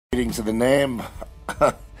Greetings in the name,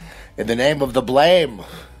 in the name of the blame,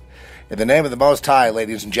 in the name of the Most High,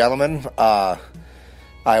 ladies and gentlemen. I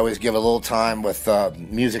always give a little time with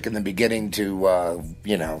music in the beginning to,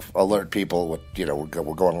 alert people. We're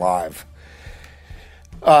going live.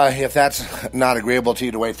 If that's not agreeable to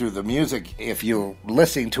you to wait through the music, if you're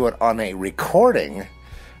listening to it on a recording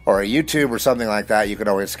or a YouTube or something like that, you can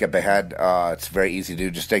always skip ahead. It's very easy to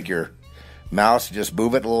do. Just take your mouse, just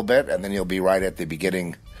move it a little bit, and then you'll be right at the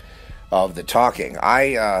beginning of the talking.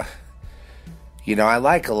 I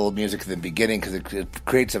like a little music at the beginning because it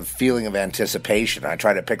creates a feeling of anticipation. I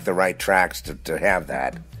try to pick the right tracks to have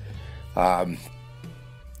that.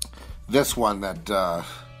 This one that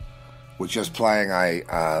was just playing,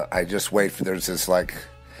 I just wait for, there's this like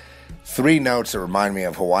 3 notes that remind me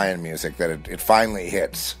of Hawaiian music that it finally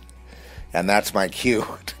hits. And that's my cue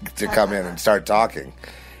to come in and start talking.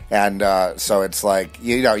 And so it's like,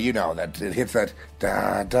 you know that it hits that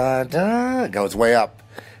da da da, it goes way up,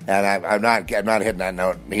 and I'm not hitting that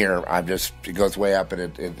note here. It goes way up,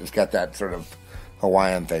 and it's got that sort of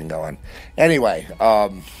Hawaiian thing going. Anyway,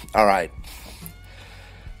 all right.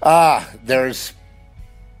 As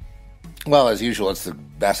usual, it's the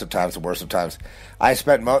best of times, the worst of times. I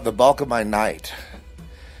spent the bulk of my night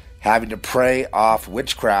having to pray off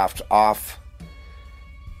witchcraft off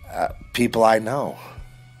people I know.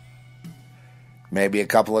 Maybe a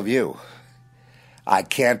couple of you. I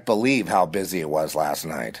can't believe how busy it was last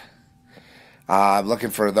night. I'm looking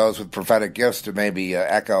for those with prophetic gifts to maybe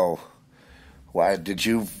echo. Why did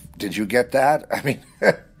you get that? I mean,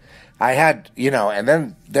 I had,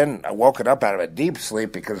 and then I woken up out of a deep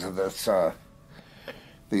sleep because of this.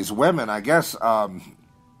 These women, I guess.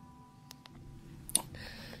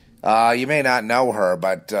 You may not know her,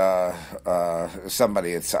 but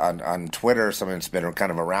somebody it's on Twitter, somebody that's been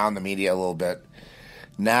kind of around the media a little bit.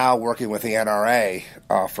 Now working with the NRA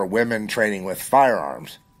for women training with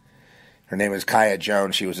firearms. Her name is Kaya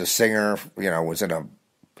Jones. She was a singer, was in a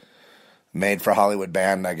made-for-Hollywood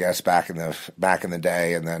band, I guess, back in the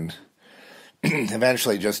day, and then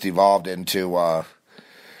eventually just evolved into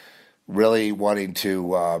really wanting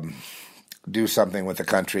to do something with the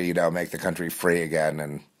country, make the country free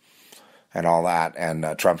again, and all that, and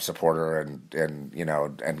Trump supporter,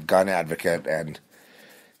 and gun advocate, and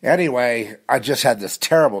anyway, I just had this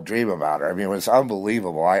terrible dream about her. I mean, it was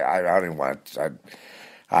unbelievable. I don't even want.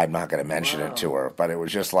 I'm not going to mention it to her, but it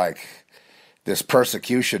was just like this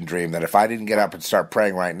persecution dream that if I didn't get up and start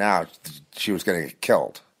praying right now, she was going to get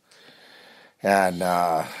killed. And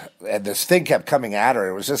this thing kept coming at her.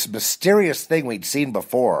 It was this mysterious thing we'd seen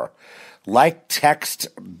before, like text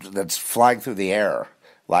that's flying through the air,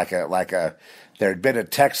 there had been a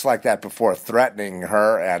text like that before threatening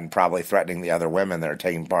her and probably threatening the other women that are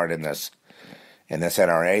taking part in this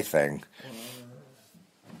NRA thing.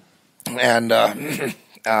 And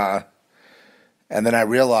then I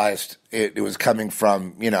realized it was coming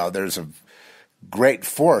from, there's a great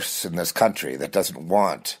force in this country that doesn't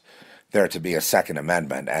want there to be a Second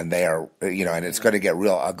Amendment, and they are, and it's going to get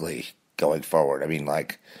real ugly going forward. I mean,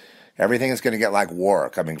 like, everything is going to get like war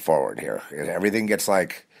coming forward here. Everything gets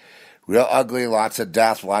like real ugly, lots of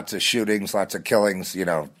death, lots of shootings, lots of killings,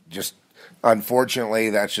 just unfortunately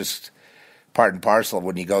that's just part and parcel of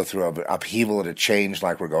when you go through an upheaval and a change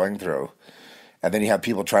like we're going through. And then you have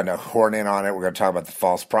people trying to horn in on it. We're going to talk about the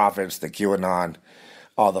false prophets, the QAnon,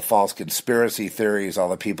 all the false conspiracy theories, all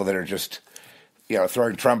the people that are just,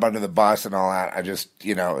 throwing Trump under the bus and all that. I just,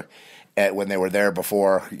 when they were there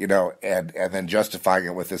before, and then justifying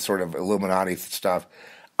it with this sort of Illuminati stuff.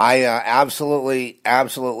 I absolutely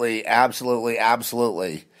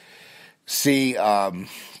see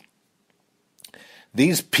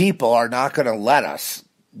these people are not going to let us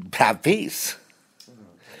have peace.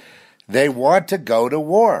 They want to go to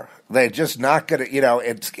war. They're just not going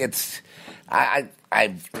to,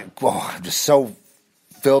 I'm just so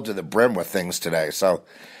filled to the brim with things today. So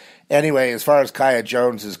anyway, as far as Kaya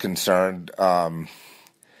Jones is concerned,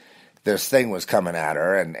 this thing was coming at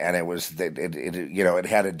her, and it was it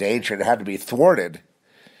had a danger. It had to be thwarted,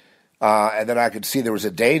 and then I could see there was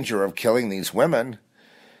a danger of killing these women,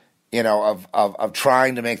 of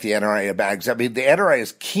trying to make the NRA a bad. I mean, the NRA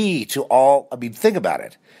is key to all. I mean, think about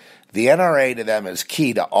it. The NRA to them is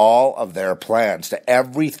key to all of their plans, to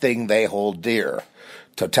everything they hold dear: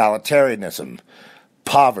 totalitarianism,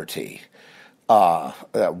 poverty,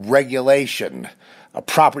 regulation,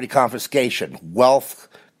 property confiscation, wealth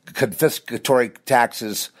confiscatory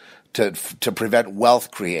taxes to prevent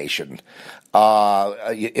wealth creation,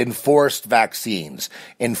 enforced vaccines,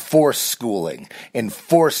 enforced schooling,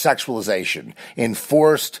 enforced sexualization,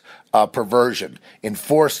 enforced perversion,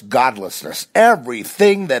 enforced godlessness.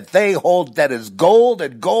 Everything that they hold that is gold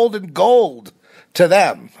and gold and gold to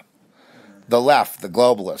them. The left, the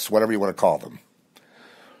globalists, whatever you want to call them.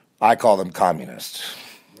 I call them communists.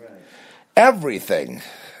 Right. Everything,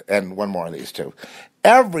 and one more of these two,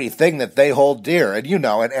 everything that they hold dear, and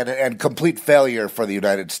and complete failure for the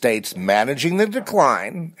United States managing the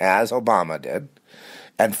decline, as Obama did,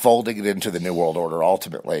 and folding it into the New World Order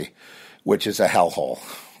ultimately, which is a hellhole,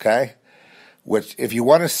 okay? Which, if you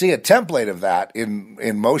want to see a template of that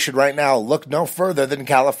in motion right now, look no further than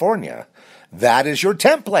California. That is your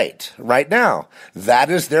template right now.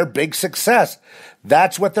 That is their big success.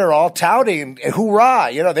 That's what they're all touting.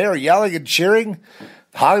 Hoorah! They are yelling and cheering.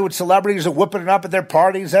 Hollywood celebrities are whipping it up at their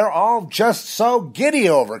parties. They're all just so giddy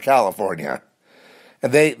over California.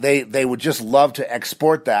 And they would just love to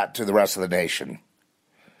export that to the rest of the nation.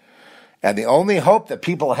 And the only hope that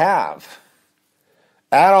people have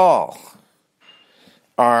at all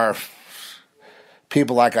are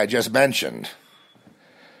people like I just mentioned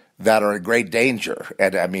that are in great danger.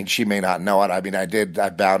 And I mean, she may not know it. I mean, I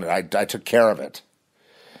bound it. I took care of it.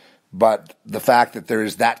 But the fact that there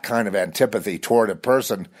is that kind of antipathy toward a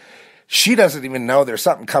person, she doesn't even know there's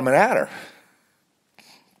something coming at her.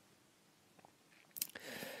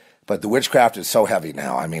 But the witchcraft is so heavy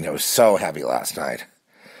now. I mean, it was so heavy last night.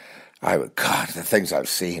 God, the things I've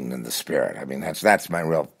seen in the spirit. I mean, that's my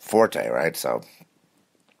real forte, right? So,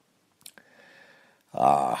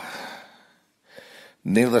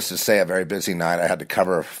 needless to say, a very busy night. I had to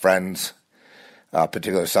cover friends,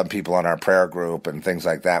 particularly some people on our prayer group and things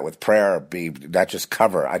like that. With prayer, not just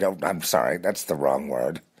cover. I'm sorry, that's the wrong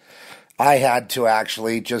word. I had to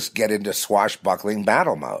actually just get into swashbuckling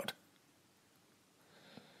battle mode.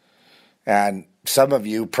 And some of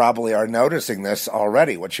you probably are noticing this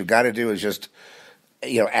already. What you've got to do is just,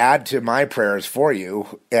 add to my prayers for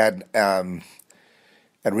you and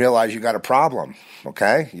realize you got a problem.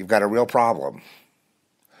 Okay, you've got a real problem.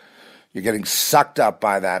 You're getting sucked up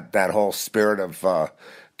by that whole spirit of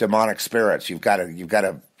demonic spirits. You've got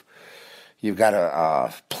to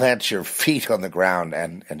plant your feet on the ground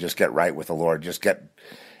and just get right with the Lord. Just get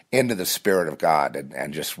into the Spirit of God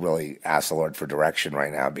and just really ask the Lord for direction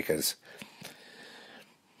right now, because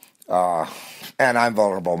and I'm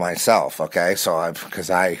vulnerable myself. Okay, so because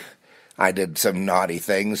I did some naughty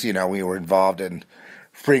things. We were involved in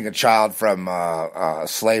freeing a child from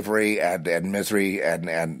slavery and misery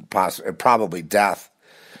and probably death,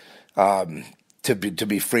 to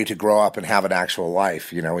be free to grow up and have an actual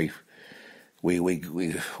life. We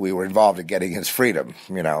were involved in getting his freedom.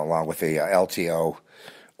 Along with the LTO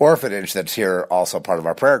orphanage that's here, also part of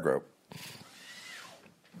our prayer group.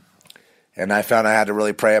 And I found I had to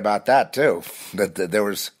really pray about that too. That there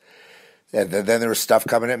was, and then there was stuff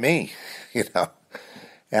coming at me,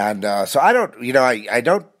 And so I don't, I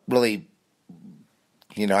don't really,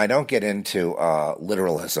 I don't get into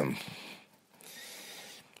literalism.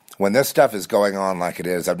 When this stuff is going on like it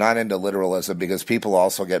is, I'm not into literalism, because people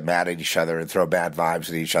also get mad at each other and throw bad vibes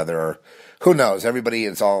at each other. Or who knows? Everybody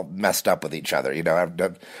is all messed up with each other.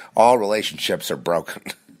 All relationships are broken.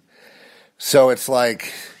 So it's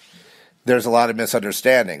like there's a lot of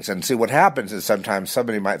misunderstandings. And see, what happens is sometimes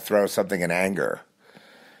somebody might throw something in anger,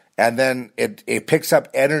 and then it picks up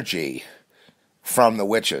energy from the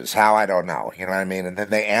witches. How, I don't know. You know what I mean? And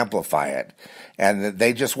then they amplify it. And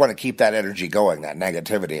they just want to keep that energy going, that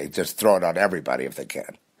negativity, just throw it on everybody if they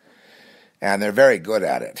can. And they're very good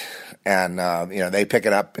at it. And, they pick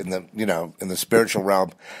it up in the spiritual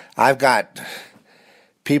realm. I've got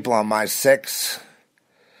people on my 6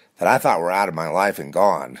 that I thought were out of my life and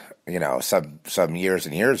gone, some years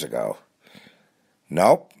and years ago.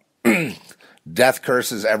 Nope. Death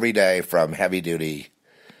curses every day from heavy-duty,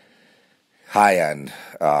 high-end,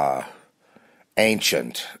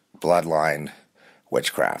 ancient bloodline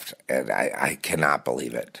witchcraft. And I cannot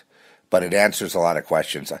believe it. But it answers a lot of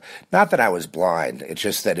questions. Not that I was blind. It's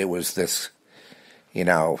just that it was this,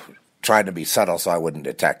 trying to be subtle so I wouldn't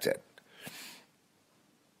detect it.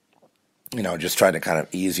 Just trying to kind of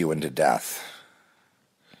ease you into death.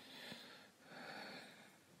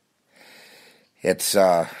 It's,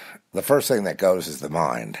 the first thing that goes is the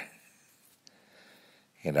mind.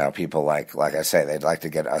 People like I say, they'd like to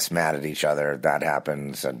get us mad at each other. That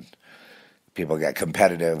happens, and people get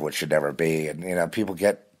competitive, which should never be. And people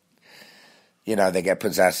get, they get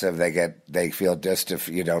possessive. They feel distant if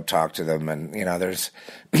you don't talk to them, and there's,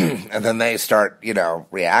 and then they start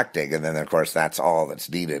reacting, and then of course that's all that's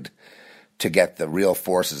needed to get the real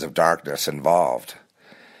forces of darkness involved.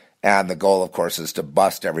 And the goal, of course, is to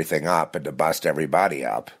bust everything up and to bust everybody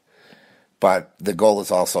up. But the goal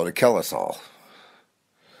is also to kill us all.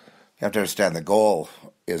 You have to understand the goal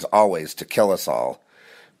is always to kill us all,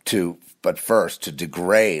 but first to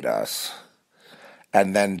degrade us,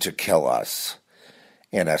 and then to kill us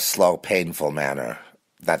in a slow, painful manner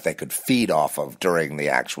that they could feed off of during the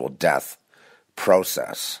actual death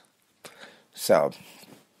process. So,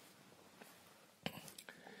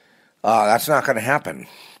 that's not going to happen,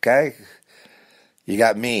 okay? You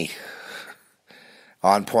got me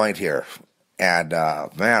on point here. And,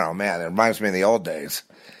 man, oh man, it reminds me of the old days.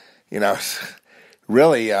 You know,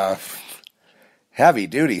 really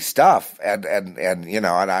heavy-duty stuff. And you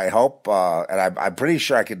know, and I hope, and I'm pretty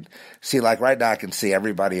sure I can see, like right now, I can see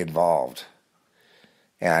everybody involved.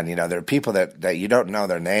 And, you know, there are people that you don't know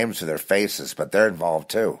their names or their faces, but they're involved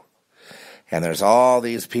too. And there's all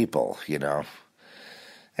these people, you know,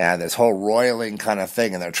 and this whole roiling kind of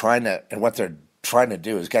thing, and what they're trying to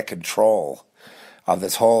do is get control of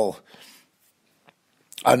this whole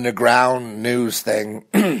underground news thing,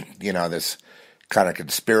 you know, this kind of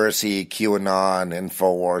conspiracy, QAnon,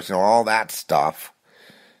 InfoWars, you know, all that stuff,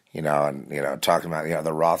 you know, and, you know, talking about, you know,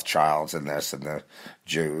 the Rothschilds and this and the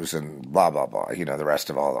Jews and blah, blah, blah, you know, the rest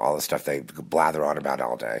of all the stuff they blather on about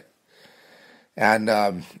all day.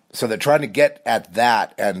 And so they're trying to get at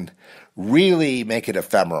that and really make it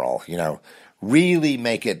ephemeral, you know, really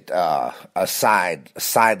make it a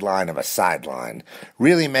sideline of a sideline,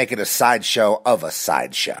 really make it a sideshow of a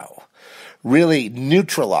sideshow, really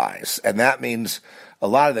neutralize. And that means a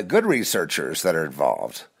lot of the good researchers that are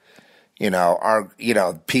involved, you know, are, you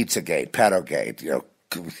know, Pizzagate, Pedogate, you know,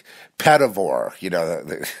 Pedivore, you know,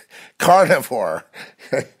 the carnivore,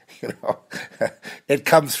 you know, it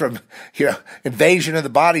comes from, you know, invasion of the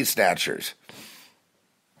body snatchers.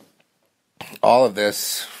 All of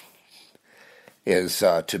this is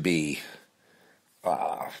to be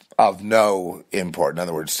of no import. In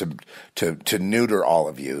other words, to neuter all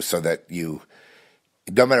of you so that you,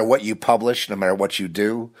 no matter what you publish, no matter what you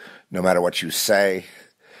do, no matter what you say,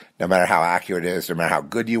 no matter how accurate it is, no matter how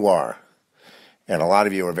good you are, and a lot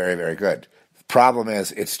of you are very, very good. The problem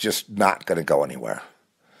is it's just not going to go anywhere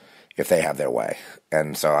if they have their way.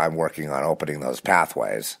 And so I'm working on opening those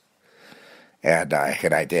pathways, and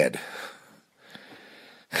I did.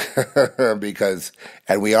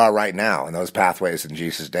 And we are right now, and those pathways in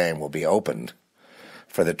Jesus' name will be opened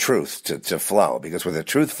for the truth to flow. Because where the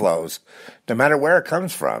truth flows, no matter where it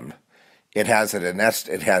comes from, it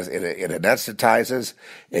anesthetizes,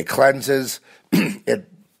 it cleanses, it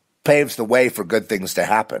paves the way for good things to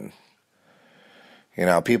happen. You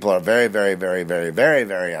know, people are very, very, very, very, very,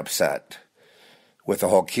 very upset with the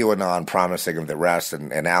whole QAnon promising of the rest.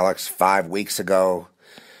 And Alex, 5 weeks ago,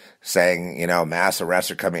 saying, you know, mass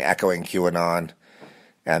arrests are coming, echoing QAnon,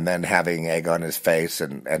 and then having egg on his face.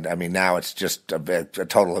 And I mean, now it's just a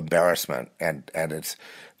total embarrassment. And it's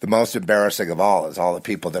the most embarrassing of all is all the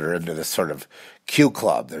people that are into this sort of Q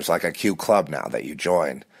club. There's like a Q club now that you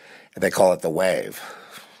join, and they call it the Wave.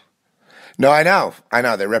 No, I know.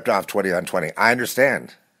 They ripped off 20 on 20. I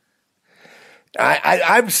understand.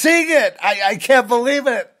 I'm seeing it. I can't believe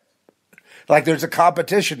it. Like there's a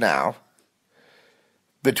competition now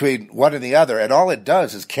between one and the other, and all it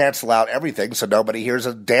does is cancel out everything so nobody hears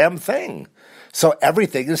a damn thing. So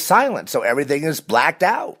everything is silent. So everything is blacked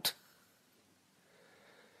out.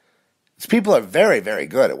 These people are very, very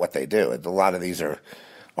good at what they do. And a lot of these are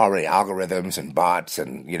already algorithms and bots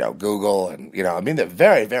and, you know, Google and, you know, I mean, they're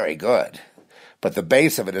very, very good. But the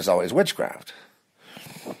base of it is always witchcraft.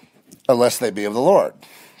 Unless they be of the Lord.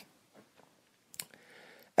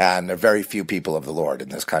 And there are very few people of the Lord in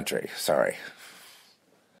this country. Sorry.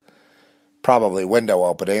 Probably window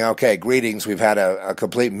opening. Okay, greetings. We've had a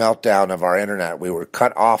complete meltdown of our internet. We were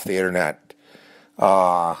cut off the internet.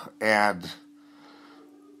 And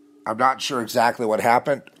I'm not sure exactly what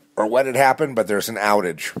happened or when it happened, but there's an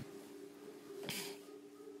outage.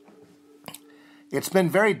 It's been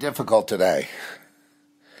very difficult today.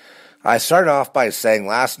 I started off by saying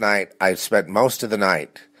last night I spent most of the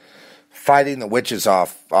night fighting the witches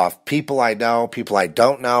off people I know, people I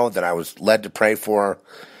don't know that I was led to pray for.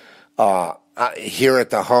 Here at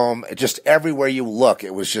the home, just everywhere you look,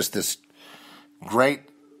 it was just this great,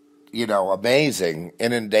 you know, amazing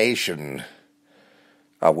inundation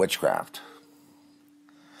of witchcraft.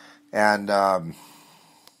 And I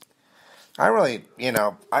really, you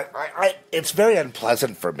know, I it's very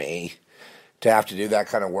unpleasant for me to have to do that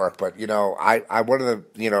kind of work. But, you know, I'm one of the,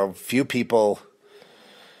 you know, few people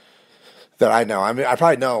that I know. I mean, I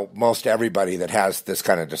probably know most everybody that has this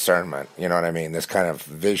kind of discernment. You know what I mean? This kind of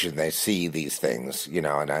vision. They see these things. You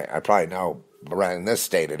know, and I probably know around in this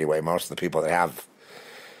state anyway. Most of the people that have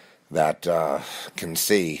that can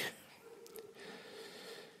see.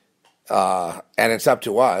 And it's up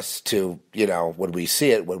to us to, you know, when we see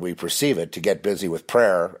it, when we perceive it, to get busy with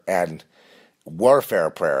prayer and warfare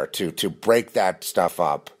prayer, to break that stuff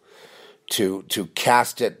up, to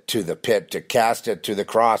cast it to the pit, to cast it to the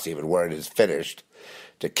cross, even where it is finished,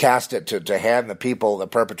 to cast it, to hand the people, the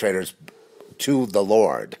perpetrators, to the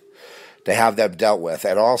Lord, to have them dealt with,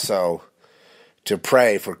 and also to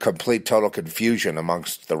pray for complete, total confusion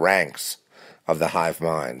amongst the ranks of the hive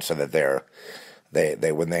mind, so that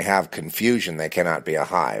they when they have confusion, they cannot be a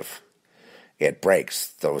hive. It breaks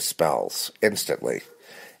those spells instantly.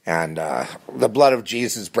 And the blood of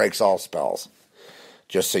Jesus breaks all spells,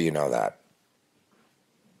 just so you know that.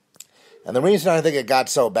 And the reason I think it got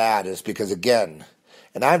so bad is because, again,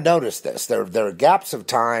 and I've noticed this, there are gaps of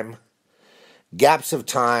time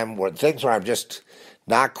where things where I'm just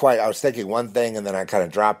not quite, I was thinking one thing and then I kind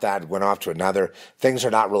of dropped that and went off to another. Things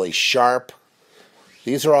are not really sharp.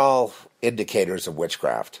 These are all indicators of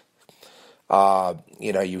witchcraft.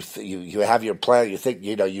 You know, you have your plan. You think,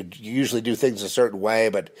 you know, you usually do things a certain way,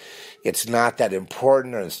 but it's not that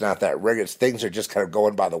important, or it's not that rigorous. Things are just kind of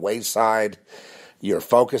going by the wayside. Your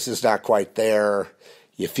focus is not quite there.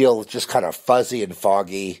 You feel just kind of fuzzy and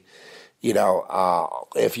foggy. You know,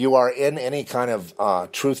 if you are in any kind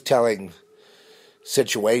of truth-telling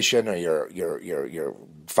situation, or you're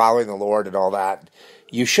following the Lord and all that,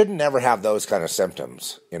 you shouldn't never have those kind of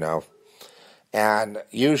symptoms, you know. And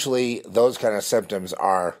usually those kind of symptoms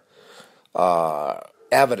are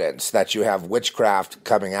evidence that you have witchcraft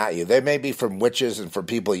coming at you. They may be from witches and from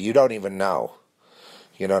people you don't even know.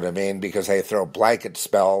 You know what I mean? Because they throw blanket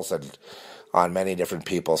spells on many different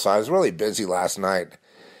people. So I was really busy last night,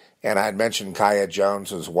 and I had mentioned Kaya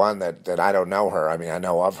Jones was one that I don't know her. I mean, I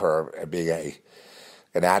know of her being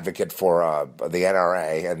an advocate for the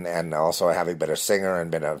NRA, and also having been a singer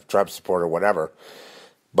and been a Trump supporter, whatever.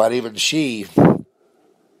 But even she,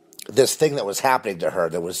 this thing that was happening to her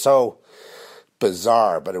that was so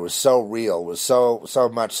bizarre, but it was so real, was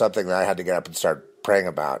so much something that I had to get up and start praying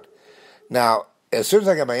about. Now, as soon as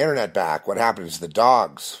I got my internet back, what happened is the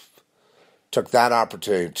dogs took that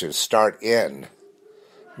opportunity to start in,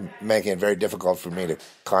 making it very difficult for me to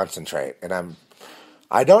concentrate. And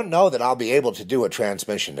I don't know that I'll be able to do a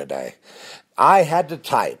transmission today. I had to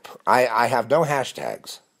type. I have no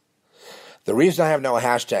hashtags. The reason I have no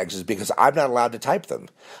hashtags is because I'm not allowed to type them.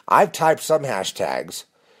 I've typed some hashtags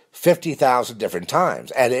 50,000 different times,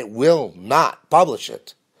 and it will not publish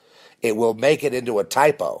it. It will make it into a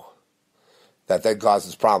typo that then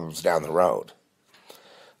causes problems down the road.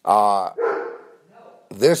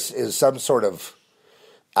 This is some sort of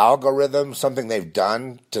algorithm, something they've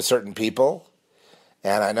done to certain people,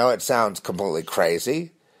 and I know it sounds completely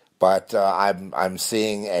crazy, but I'm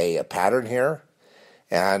seeing a pattern here.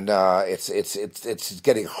 And it's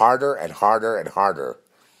getting harder and harder and harder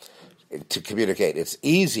to communicate. It's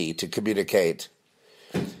easy to communicate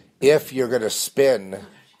if you're going to spin.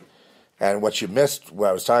 And what you missed, what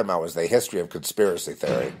I was talking about, was the history of conspiracy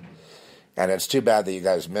theory. And it's too bad that you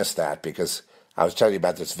guys missed that, because I was telling you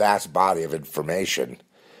about this vast body of information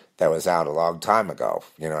that was out a long time ago.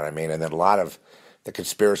 You know what I mean? And then a lot of the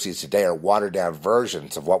conspiracies today are watered-down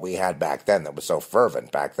versions of what we had back then that was so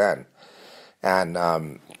fervent back then. And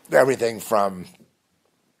everything from,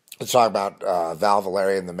 let's talk about Val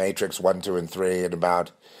Valerian, the Matrix 1, 2, and 3, and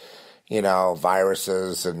about, you know,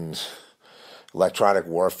 viruses and electronic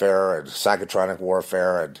warfare and psychotronic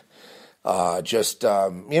warfare, and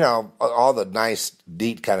you know, all the nice,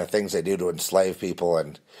 neat kind of things they do to enslave people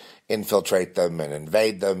and infiltrate them and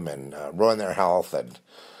invade them and ruin their health and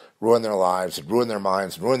ruin their lives and ruin their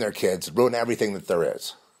minds and ruin their kids and ruin everything that there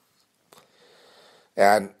is.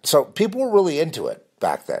 And so people were really into it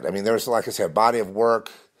back then. I mean, there was, like I said, a body of work.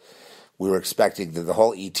 We were expecting that the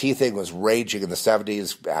whole E.T. thing was raging in the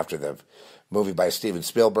 70s after the movie by Steven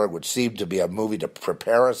Spielberg, which seemed to be a movie to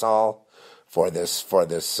prepare us all for this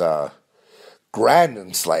grand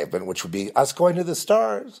enslavement, which would be us going to the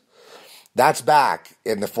stars. That's back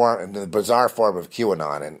in the bizarre form of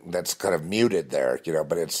QAnon, and that's kind of muted there, you know.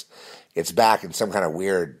 But it's back in some kind of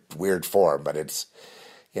weird form. But it's,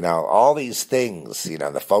 you know, all these things, you know,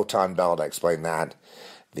 the photon belt, I explained that.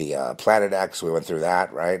 The Planet X, we went through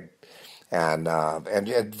that, right? And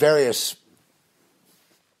various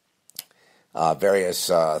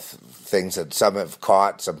things that some have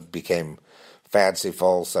caught, some became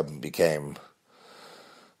fanciful, some became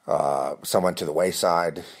Some went to the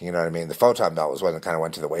wayside. You know what I mean? The photon belt was one that kind of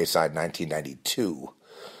went to the wayside in 1992.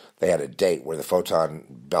 They had a date where the photon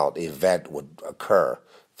belt event would occur,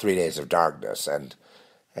 3 days of darkness. And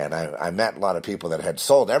I met a lot of people that had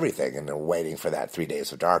sold everything and were waiting for that 3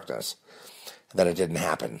 days of darkness. And then it didn't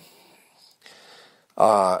happen.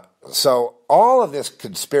 So all of this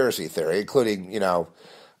conspiracy theory, including,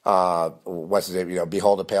 what's his name,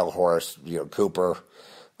 Behold a Pale Horse, Cooper,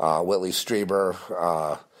 Whitley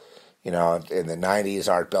Strieber, in the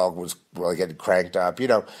 90s, Art Bell was really getting cranked up.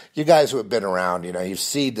 You guys who have been around, you've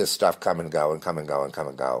seen this stuff come and go and come and go and come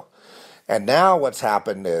and go. And now what's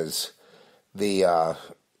happened is the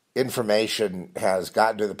information has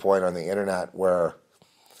gotten to the point on the internet where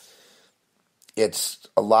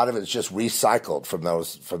a lot of it's just recycled from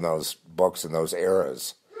those books and those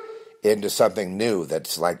eras into something new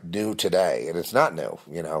that's like new today, and it's not new,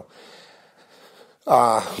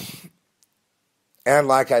 And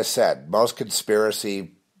like I said, most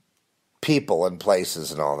conspiracy people and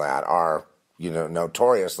places and all that are,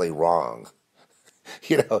 notoriously wrong.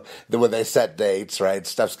 When they set dates, right,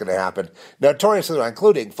 stuff's going to happen. Notoriously wrong,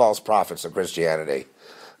 including false prophets of Christianity.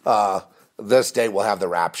 This date will have the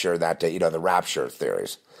rapture, that day, the rapture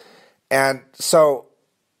theories. And so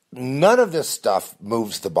none of this stuff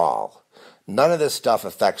moves the ball. None of this stuff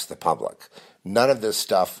affects the public. None of this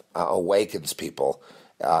stuff awakens people.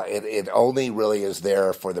 It only really is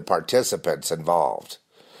there for the participants involved.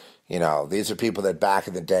 These are people that back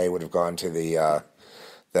in the day would have gone to the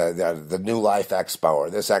New Life Expo or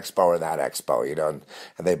this expo or that expo, and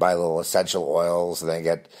they buy little essential oils and they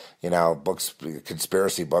get, books,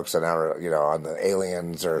 conspiracy books on on the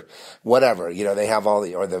aliens or whatever. They have all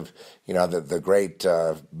the great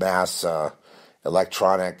mass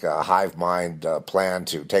electronic hive mind plan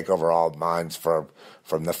to take over all minds from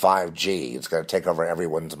the 5G. It's going to take over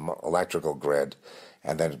everyone's electrical grid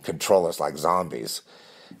and then control us like zombies.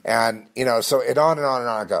 And, so it on and on and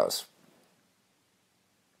on it goes.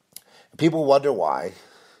 People wonder why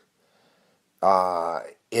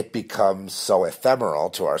it becomes so ephemeral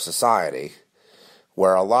to our society,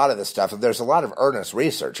 where a lot of the stuff, and there's a lot of earnest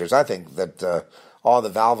researchers. I think that all the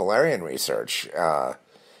Val Valerian research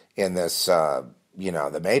in this,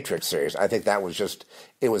 the Matrix series, I think that was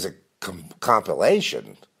it was a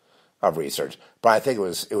compilation of research. But I think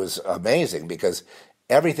it was amazing because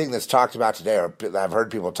everything that's talked about today, or I've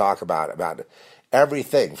heard people talk about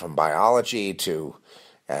everything from biology to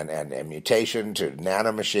and mutation to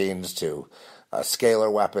nanomachines to scalar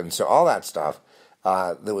weapons, so all that stuff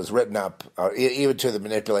that was written up, even to the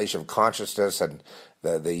manipulation of consciousness and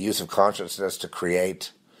the use of consciousness to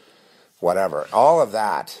create whatever. All of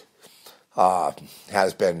that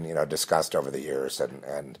has been discussed over the years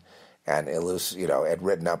and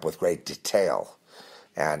written up with great detail,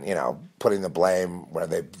 and putting the blame where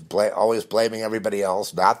they always blaming everybody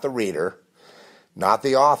else, not the reader. Not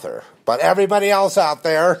the author, but everybody else out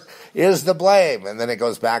there is the blame. And then it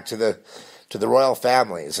goes back to the royal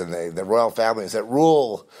families and the royal families that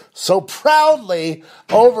rule so proudly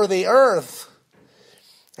over the earth,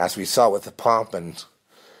 as we saw with the pomp and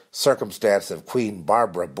circumstance of Queen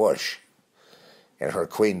Barbara Bush and her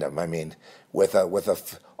queendom. I mean, with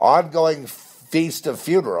a ongoing feast of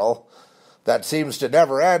funeral that seems to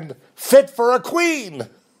never end, fit for a queen.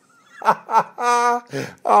 Oh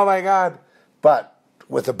my God. But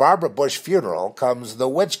with the Barbara Bush funeral comes the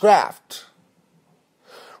witchcraft,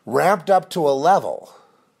 ramped up to a level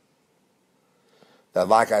that,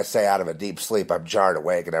 like I say, out of a deep sleep, I'm jarred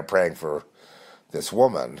awake and I'm praying for this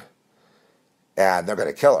woman, and they're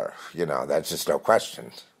going to kill her. That's just no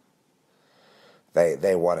question.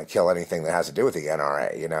 They want to kill anything that has to do with the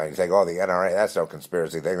NRA. You think, oh, the NRA, that's no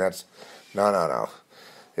conspiracy thing. That's no.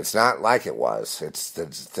 It's not like it was.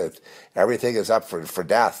 Everything is up for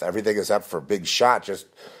death. Everything is up for big shot, just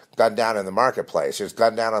gunned down in the marketplace, just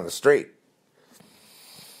gunned down on the street.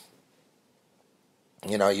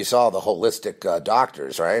 You saw the holistic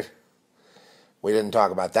doctors, right? We didn't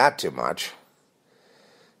talk about that too much.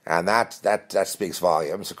 And that speaks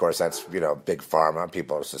volumes. Of course, that's, big pharma,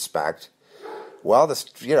 people suspect. Well,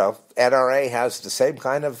 NRA has the same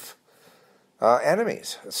kind of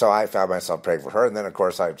enemies. So I found myself praying for her. And then, of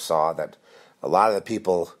course, I saw that a lot of the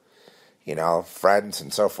people, friends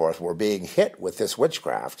and so forth, were being hit with this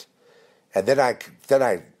witchcraft. And then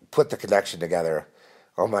I put the connection together.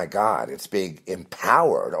 Oh, my God, it's being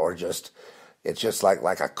empowered, or it's just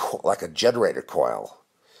like a generator coil,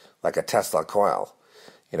 like a Tesla coil,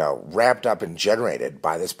 ramped up and generated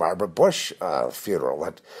by this Barbara Bush funeral.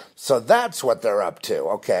 So that's what they're up to.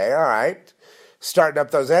 Okay, all right. Starting up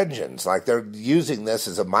those engines, like they're using this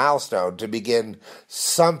as a milestone to begin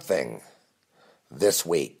something this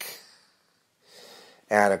week.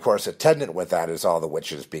 And, of course, attendant with that is all the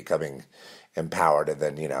witches becoming empowered and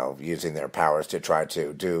then, using their powers to try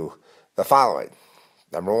to do the following.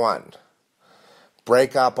 Number one,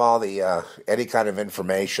 break up all the any kind of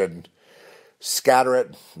information, scatter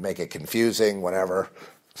it, make it confusing, whatever,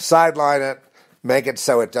 sideline it, make it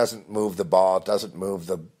so it doesn't move the ball, doesn't move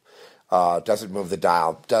the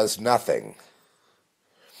dial, does nothing.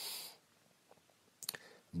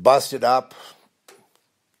 Bust it up.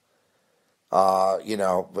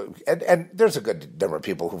 And there's a good number of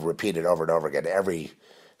people who've repeated over and over again. Every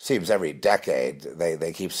decade,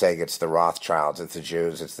 they keep saying it's the Rothschilds, it's the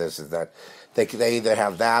Jews, it's this, it's that. They either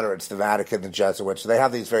have that or it's the Vatican, the Jesuits. They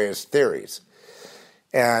have these various theories.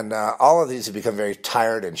 And all of these have become very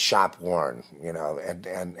tired and shop-worn,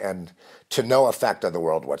 and to no effect on the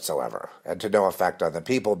world whatsoever, and to no effect on the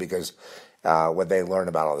people, because when they learn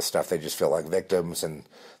about all this stuff, they just feel like victims, and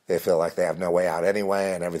they feel like they have no way out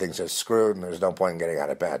anyway, and everything's just screwed, and there's no point in getting out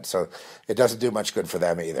of bed. So it doesn't do much good for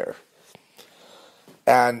them either.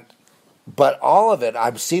 But all of it,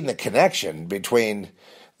 I've seen the connection between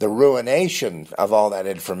the ruination of all that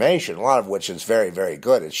information, a lot of which is very, very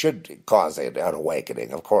good. It should cause an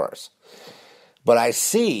awakening, of course. But I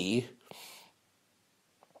see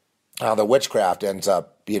how the witchcraft ends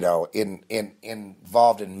up, involved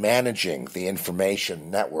in managing the information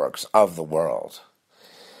networks of the world.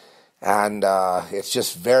 And it's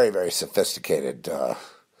just very, very sophisticated,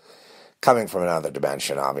 coming from another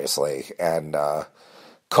dimension, obviously, and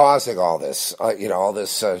causing all this, all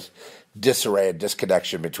this disarray and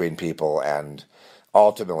disconnection between people, and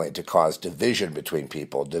ultimately to cause division between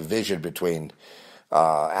people, division between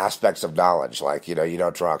aspects of knowledge. Like, you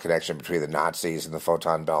don't draw a connection between the Nazis and the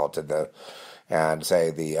photon belt and say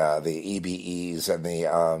the EBEs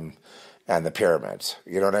and the pyramids.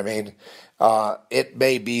 You know what I mean? It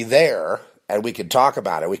may be there, and we could talk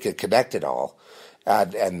about it. We could connect it all,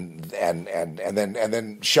 and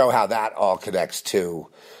then show how that all connects to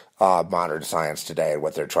modern science today and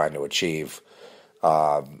what they're trying to achieve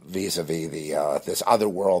vis-a-vis this other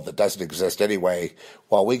world that doesn't exist anyway,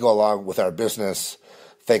 while we go along with our business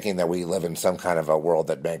thinking that we live in some kind of a world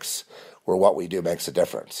where what we do makes a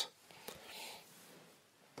difference.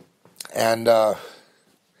 And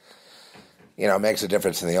makes a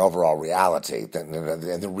difference in the overall reality, in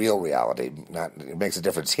the real reality. It makes a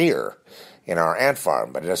difference here in our ant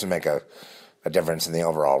farm, but it doesn't make a difference in the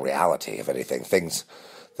overall reality. If anything, things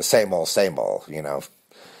the same old,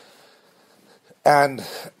 And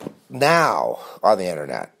now on the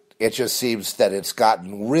internet, it just seems that it's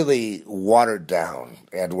gotten really watered down,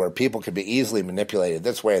 and where people can be easily manipulated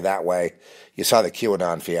this way, that way. You saw the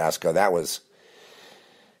QAnon fiasco. That was,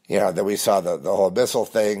 then we saw the whole missile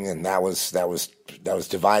thing, and that was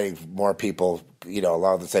dividing more people,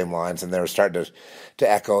 along the same lines, and they were starting to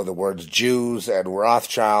echo the words Jews and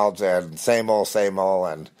Rothschilds and same old,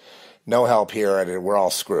 and no help here, and we're all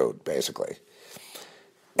screwed, basically.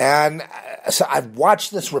 And so I've watched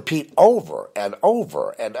this repeat over and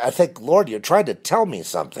over, and I think, Lord, you're trying to tell me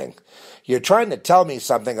something. You're trying to tell me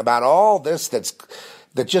something about all this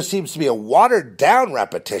that just seems to be a watered-down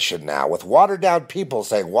repetition now, with watered-down people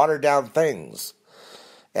saying watered-down things,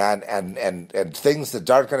 and things that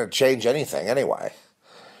aren't going to change anything anyway.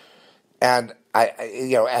 And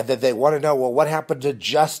and that they want to know, well, what happened to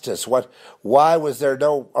justice? Why was there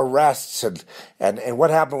no arrests? And what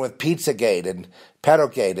happened with Pizzagate and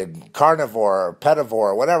Pedogate and Carnivore,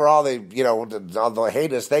 Pedivore, whatever, all the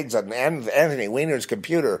heinous things on Anthony Weiner's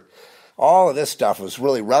computer. All of this stuff was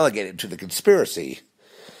really relegated to the conspiracy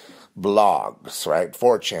blogs, right?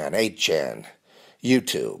 4chan, 8chan,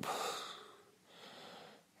 YouTube.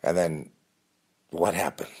 And then what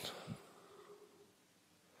happened?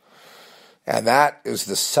 And that is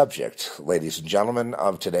the subject, ladies and gentlemen,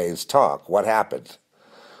 of today's talk. What happened?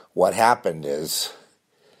 What happened is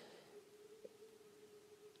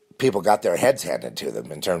people got their heads handed to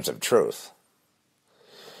them in terms of truth.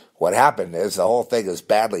 What happened is the whole thing is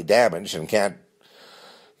badly damaged and can't,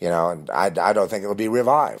 and I don't think it'll be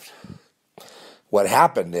revived. What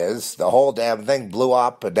happened is the whole damn thing blew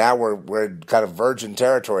up, and now we're in kind of virgin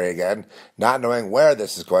territory again, not knowing where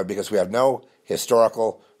this is going because we have no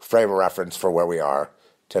historical frame of reference for where we are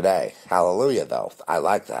today. Hallelujah, though. I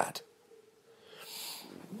like that.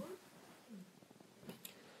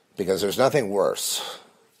 Because there's nothing worse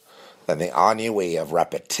than the ennui of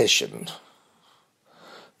repetition.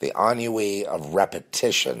 The ennui of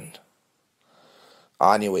repetition.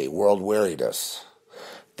 Ennui, world weariness.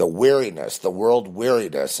 The weariness, the world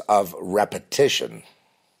weariness of repetition.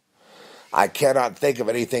 I cannot think of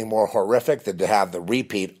anything more horrific than to have the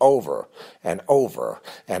repeat over and over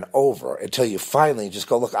and over until you finally just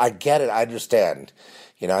go, look, I get it, I understand.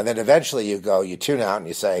 And then eventually you tune out and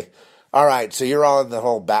you say, all right, so you're all in the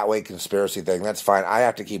whole Batwing conspiracy thing. That's fine. I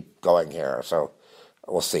have to keep going here, so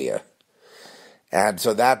we'll see you. And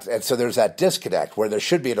so there's that disconnect where there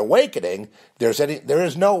should be an awakening. There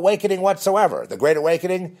is no awakening whatsoever. The Great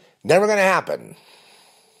Awakening, never going to happen.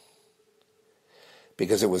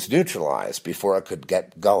 Because it was neutralized before it could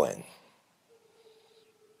get going.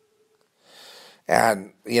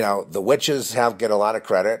 And, the witches get a lot of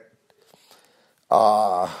credit.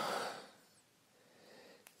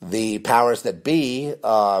 The powers that be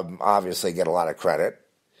obviously get a lot of credit.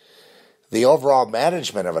 The overall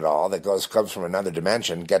management of it all that comes from another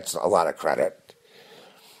dimension gets a lot of credit.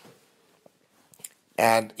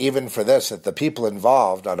 And even for this, that the people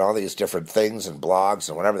involved on all these different things and blogs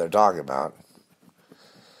and whatever they're talking about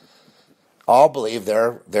all believe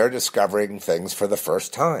they're discovering things for the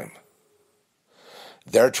first time.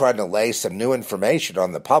 They're trying to lay some new information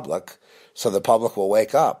on the public so the public will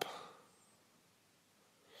wake up.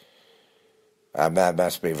 That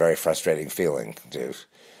must be a very frustrating feeling to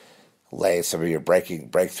lay some of your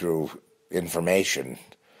breakthrough information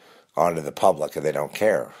onto the public and they don't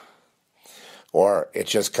care. Or it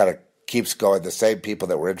just kind of keeps going. The same people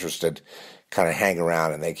that were interested kind of hang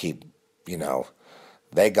around and they keep,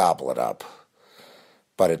 they gobble it up.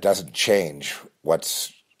 But it doesn't change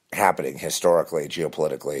what's happening historically,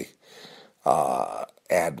 geopolitically,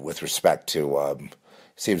 and with respect to,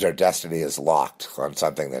 seems our destiny is locked on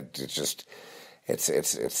something that it's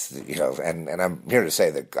and I'm here to say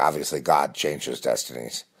that obviously God changes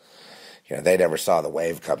destinies. They never saw the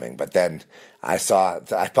wave coming, but then I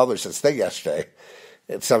published this thing yesterday,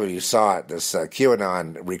 and some of you saw it, this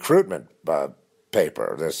QAnon recruitment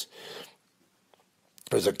paper.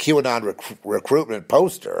 There's a QAnon recruitment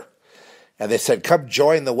poster, and they said, come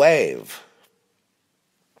join the wave.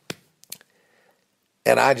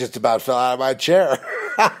 And I just about fell out of my chair.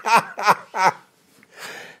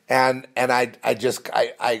 and I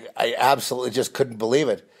absolutely just couldn't believe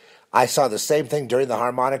it. I saw the same thing during the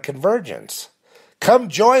harmonic convergence. Come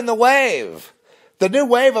join the wave, the new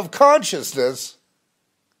wave of consciousness.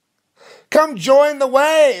 Come join the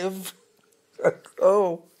wave.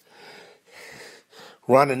 Oh.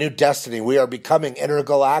 We're on a new destiny. We are becoming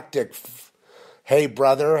intergalactic. Hey,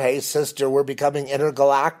 brother. Hey, sister. We're becoming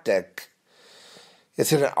intergalactic.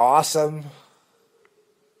 Isn't it awesome?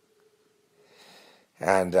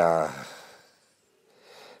 And the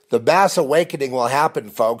mass awakening will happen,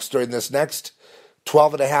 folks, during this next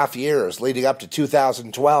 12 and a half years leading up to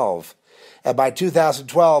 2012. And by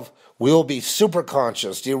 2012, we'll be super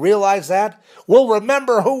conscious. Do you realize that? We'll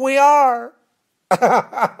remember who we are.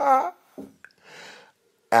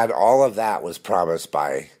 And all of that was promised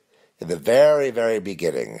in the very, very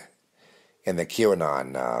beginning, in the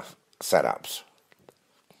QAnon setups.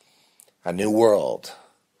 A new world,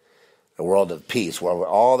 a world of peace, where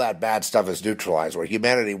all that bad stuff is neutralized, where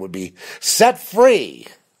humanity would be set free.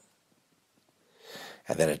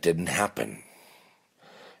 And then it didn't happen.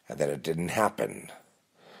 And then it didn't happen.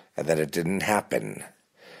 And then it didn't happen.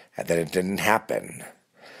 And then it didn't happen.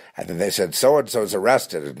 And then they said, so-and-so's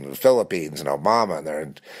arrested in the Philippines and Obama, and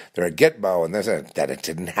they're at Gitmo, and they said that it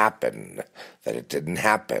didn't happen, that it didn't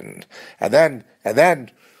happen. And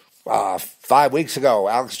then 5 weeks ago,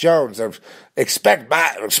 Alex Jones, expect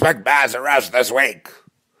mass arrest this week.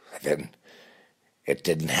 And then it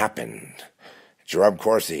didn't happen. Jerome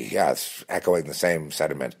Corsi, yes, echoing the same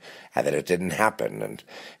sentiment, and that it didn't happen.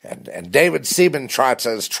 And David Seaman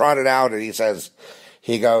trotted out, and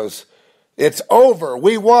he goes, it's over,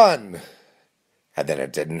 we won. And then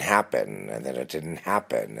it didn't happen, and then it didn't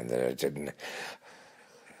happen, and then it didn't.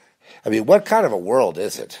 I mean, what kind of a world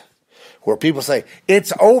is it where people say,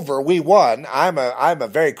 it's over, we won, I'm a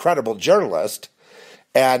very credible journalist,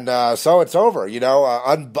 and so it's over,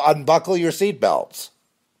 unbuckle your seatbelts.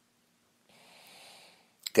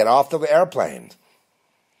 Get off the airplane.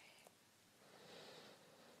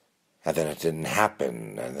 And then it didn't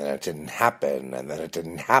happen, and then it didn't happen, and then it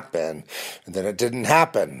didn't happen, and then it didn't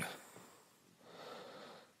happen.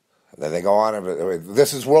 And then they go on,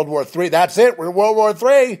 this is World War III, that's it, we're in World War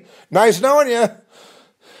III, nice knowing you.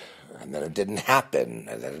 And then it didn't happen,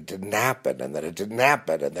 and then it didn't happen, and then it didn't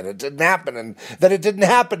happen, and then it didn't happen, and then it didn't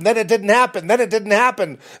happen, then it didn't happen, then it didn't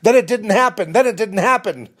happen, then it didn't happen, then it didn't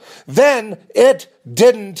happen, then it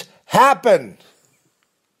didn't happen.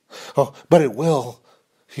 Oh, but it will.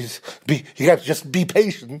 You got to just be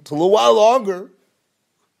patient a little while longer.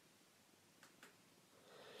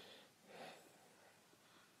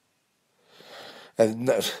 And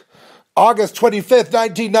August 25th,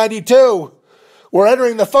 1992. We're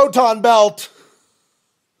entering the photon belt.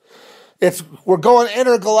 We're going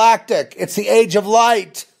intergalactic. It's the age of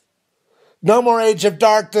light. No more age of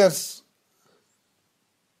darkness.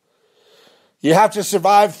 You have to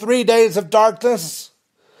survive 3 days of darkness.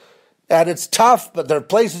 And it's tough, but there are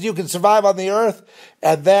places you can survive on the earth.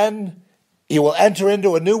 And then you will enter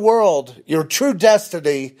into a new world, your true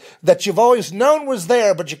destiny that you've always known was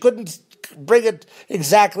there, but you couldn't bring it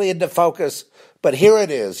exactly into focus. But here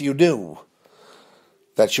it is. You knew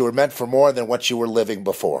that you were meant for more than what you were living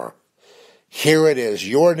before. Here it is,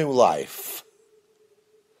 your new life.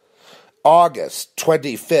 August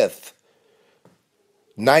 25th,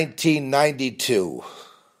 1992.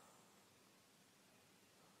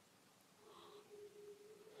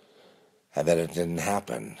 And then it didn't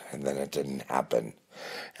happen. And then it didn't happen.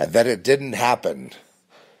 And then it didn't happen.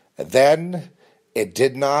 And then it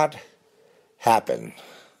did not happen.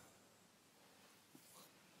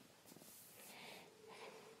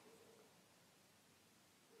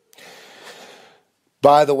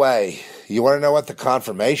 By the way, you want to know what the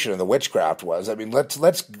confirmation of the witchcraft was? I mean,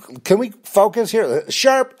 can we focus here?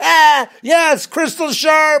 Sharp. Yes, crystal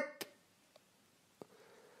sharp.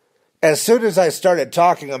 As soon as I started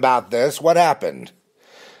talking about this, what happened?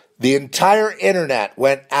 The entire internet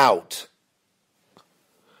went out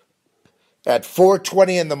at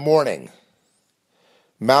 4:20 in the morning,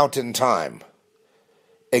 Mountain Time,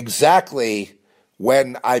 exactly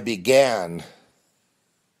when I began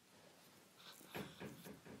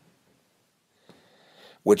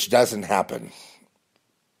which doesn't happen.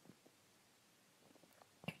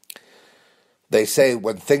 They say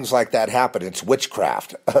when things like that happen, it's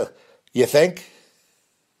witchcraft. You think?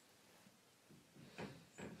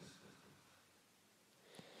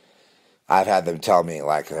 I've had them tell me,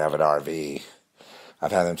 like I have an RV,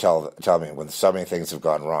 I've had them tell me when so many things have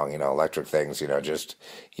gone wrong, electric things, just,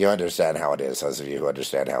 you understand how it is, those of you who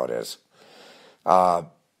understand how it is.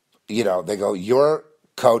 They go, your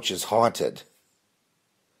coach is haunted.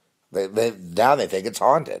 Now they think it's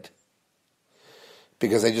haunted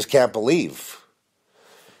because they just can't believe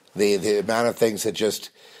the amount of things that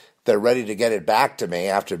they're ready to get it back to me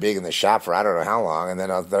after being in the shop for I don't know how long, and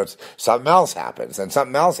then something else happens, and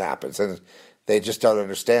something else happens, and they just don't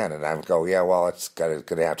understand. And I go, yeah, well, it's going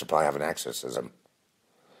to have to probably have an exorcism.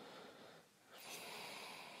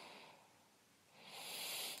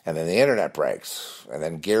 And then the internet breaks, and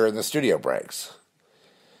then gear in the studio breaks.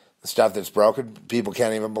 The stuff that's broken, people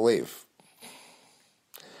can't even believe.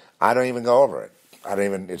 I don't even go over it.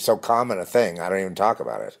 It's so common a thing, I don't even talk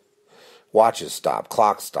about it. Watches stop,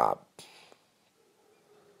 clocks stop.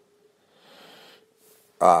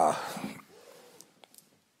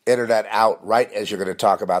 Internet out right as you're going to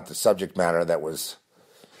talk about the subject matter that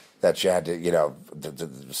you had to,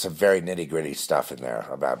 some very nitty-gritty stuff in there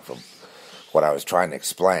about from what I was trying to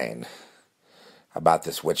explain about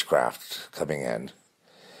this witchcraft coming in.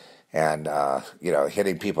 And,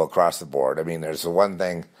 hitting people across the board. I mean, there's the one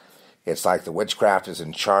thing, it's like the witchcraft is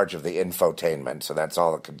in charge of the infotainment, so that's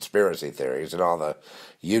all the conspiracy theories and all the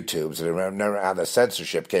YouTubes. And remember how the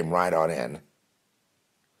censorship came right on in.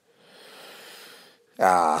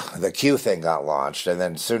 The Q thing got launched, and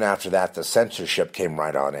then soon after that, the censorship came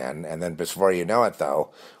right on in. And then before you know it,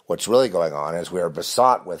 though, what's really going on is we are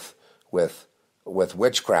besought with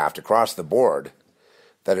witchcraft across the board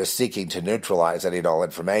that is seeking to neutralize any and all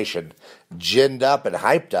information, ginned up and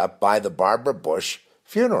hyped up by the Barbara Bush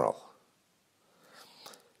funeral.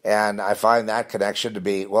 And I find that connection to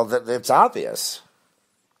be, well, it's obvious.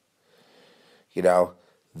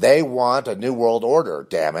 They want a new world order,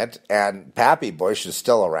 damn it, and Pappy Bush is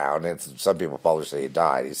still around, and some people probably say he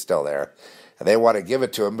died, he's still there, and they want to give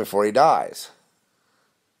it to him before he dies.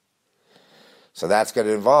 So that's going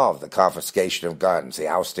to involve the confiscation of guns, the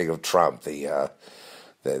ousting of Trump, the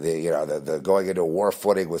going into a war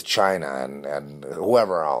footing with China and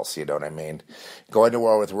whoever else, you know what I mean? Going to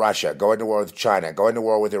war with Russia, going to war with China, going to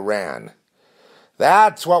war with Iran.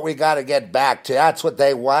 That's what we got to get back to. That's what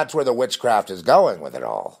they want. That's where the witchcraft is going with it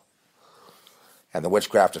all. And the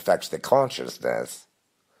witchcraft affects the consciousness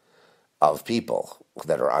of people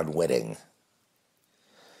that are unwitting.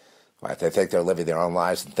 Right? They think they're living their own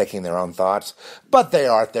lives and thinking their own thoughts, but they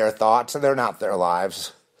aren't their thoughts and they're not their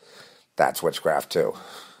lives. That's witchcraft too.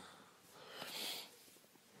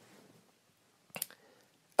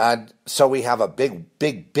 And so we have a big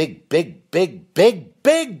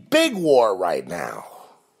war right now.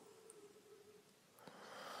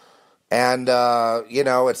 And,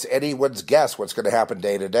 it's anyone's guess what's going to happen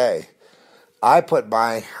day to day. I put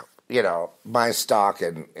my stock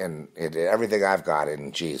in everything I've got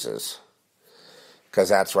in Jesus. because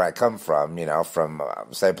that's where I come from, from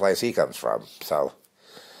the same place he comes from. So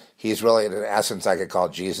he's really, in essence, I could call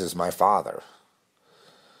Jesus my father.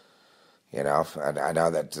 And I know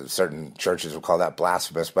that certain churches will call that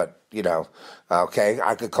blasphemous, but, okay,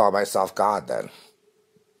 I could call myself God then.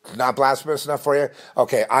 Not blasphemous enough for you?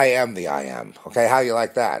 Okay, I am the I am. Okay, how you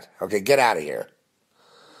like that? Okay, get out of here.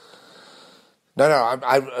 No,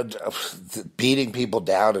 I'm beating people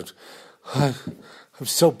down. And, I'm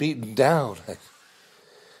so beaten down.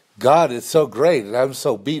 God is so great, and I'm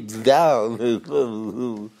so beaten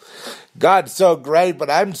down. God's so great, but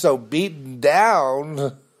I'm so beaten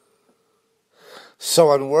down.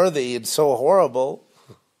 So unworthy and so horrible.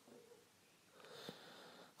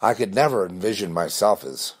 I could never envision myself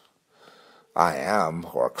as I am,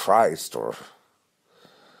 or Christ, or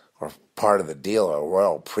part of the deal, or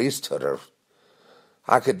royal priesthood, or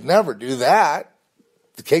I could never do that.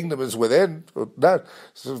 The kingdom is within. Not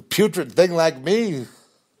a putrid thing like me.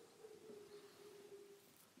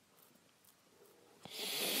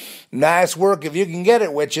 Nice work if you can get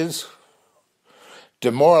it, witches.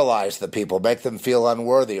 Demoralize the people, make them feel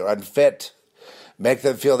unworthy or unfit, make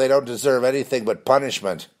them feel they don't deserve anything but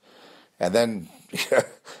punishment, and then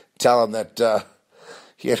tell them that,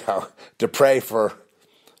 to pray for,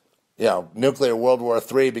 nuclear World War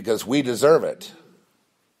III because we deserve it.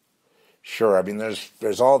 Sure, I mean,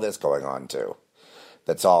 there's all this going on, too.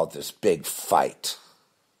 That's all this big fight.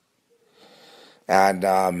 And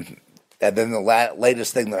then the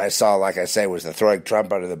latest thing that I saw, like I say, was the throwing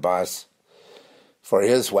Trump under the bus for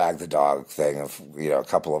his wag the dog thing of, a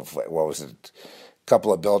couple of,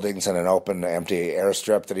 couple of buildings and an open, empty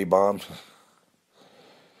airstrip that he bombed.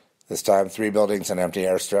 This time, 3 buildings and an empty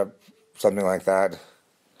airstrip, something like that.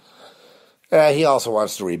 He also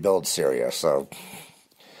wants to rebuild Syria, so.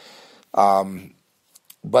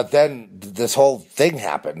 But then this whole thing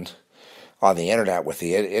happened on the internet with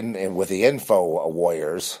the info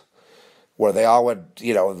warriors, where they all went,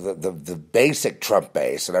 the basic Trump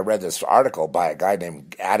base. And I read this article by a guy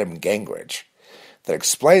named Adam Gingrich that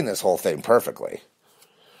explained this whole thing perfectly.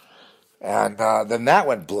 And then that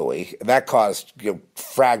went bluey, and that caused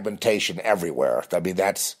fragmentation everywhere. I mean,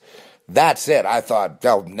 that's it. I thought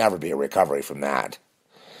there'll never be a recovery from that.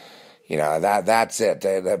 That's it.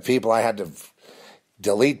 The people, I had to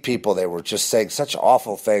delete people. They were just saying such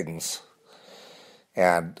awful things.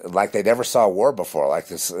 And like they never saw war before. Like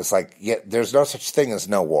this, it's like, there's no such thing as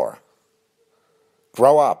no war.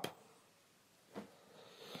 Grow up.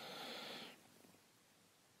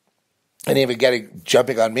 And even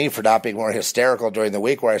jumping on me for not being more hysterical during the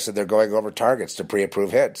week, where I said they're going over targets to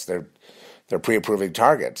pre-approve hits. They're pre-approving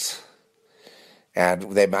targets.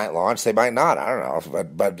 And they might launch, they might not. I don't know.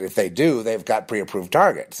 But if they do, they've got pre-approved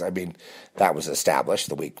targets. I mean, that was established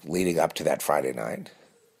the week leading up to that Friday night.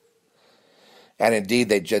 And indeed,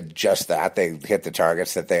 they did just that. They hit the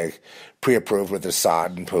targets that they pre-approved with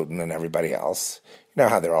Assad and Putin and everybody else. You know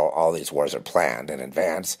how all these wars are planned in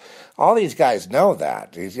advance. All these guys know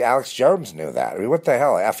that. Alex Jones knew that. I mean, what the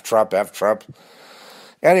hell? F Trump.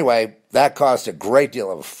 Anyway, that caused a great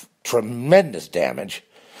deal of tremendous damage.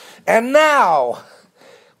 And now,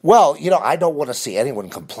 well, I don't want to see anyone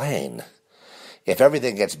complain. If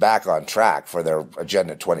everything gets back on track for their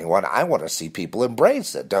Agenda 21, I want to see people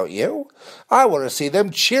embrace it, don't you? I want to see them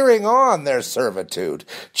cheering on their servitude,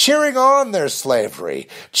 cheering on their slavery,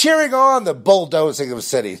 cheering on the bulldozing of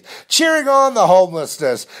cities, cheering on the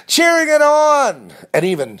homelessness, cheering it on, and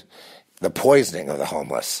even the poisoning of the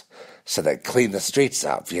homeless so they clean the streets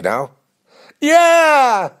up,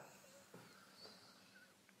 Yeah!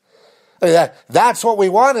 I mean, that's what we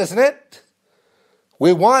want, isn't it?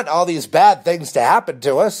 We want all these bad things to happen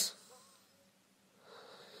to us.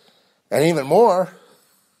 And even more.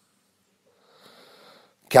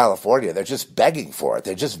 California, they're just begging for it.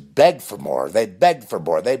 They just beg for more. They beg for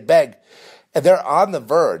more. They beg. And they're on the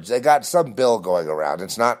verge. They got some bill going around.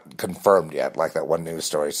 It's not confirmed yet, like that one news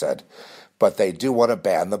story said. But they do want to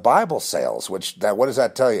ban the Bible sales, what does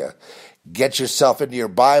that tell you? Get yourself into your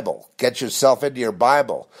Bible. Get yourself into your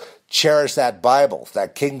Bible. Cherish that Bible,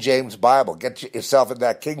 that King James Bible. Get yourself in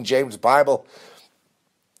that King James Bible.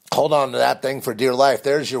 Hold on to that thing for dear life.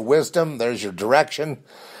 There's your wisdom. There's your direction.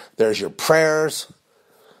 There's your prayers.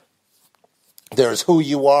 There's who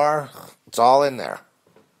you are. It's all in there.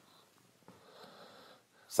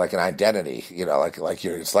 It's like an identity,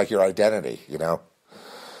 it's like your identity,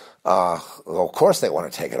 Of course they want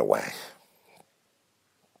to take it away.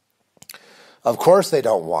 Of course they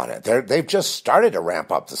don't want it. They've just started to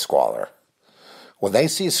ramp up the squalor. When they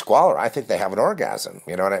see squalor, I think they have an orgasm.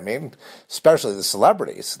 You know what I mean? Especially the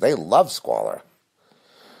celebrities. They love squalor.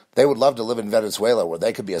 They would love to live in Venezuela where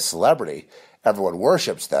they could be a celebrity everyone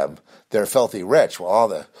worships them. They're filthy rich. Well, all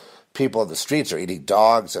the people in the streets are eating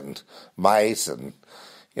dogs and mice and,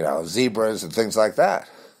 zebras and things like that.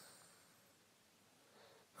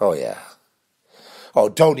 Oh, yeah. Oh,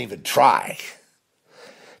 don't even try.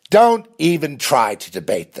 Don't even try to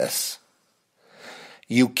debate this.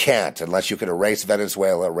 You can't unless you can erase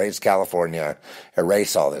Venezuela, erase California,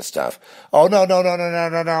 erase all this stuff. Oh, no.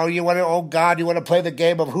 You want to, oh, God, you want to play the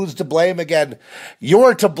game of who's to blame again?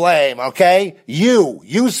 You're to blame, okay?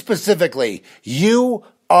 You specifically. You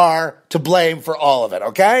are to blame for all of it,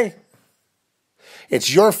 okay?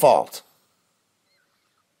 It's your fault.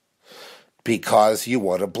 Because you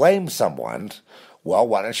want to blame someone. Well,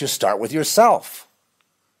 why don't you start with yourself?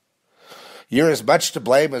 You're as much to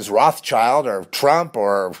blame as Rothschild or Trump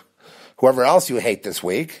or whoever else you hate this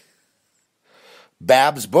week.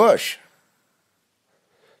 Babs Bush.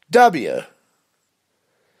 W.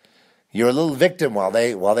 You're a little victim while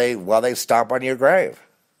they stomp on your grave.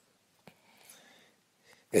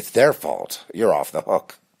 It's their fault. You're off the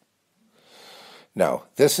hook. No,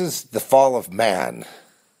 this is the fall of man.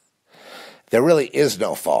 There really is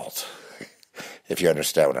no fault, if you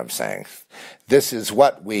understand what I'm saying. This is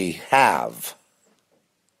what we have.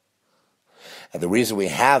 And the reason we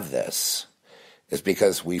have this is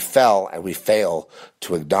because we fell and we fail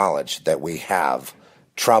to acknowledge that we have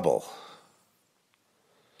trouble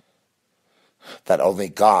that only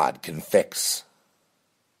God can fix.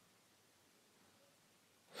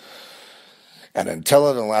 And until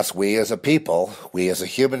and unless we as a people, we as a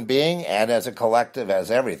human being and as a collective, as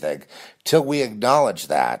everything, till we acknowledge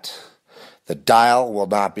that, the dial will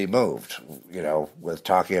not be moved, with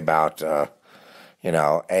talking about,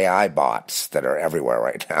 AI bots that are everywhere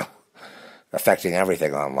right now, affecting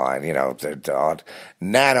everything online,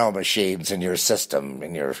 nano machines in your system,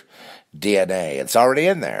 in your DNA. It's already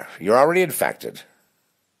in there. You're already infected.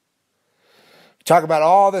 Talk about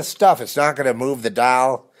all this stuff. It's not going to move the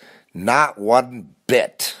dial, not one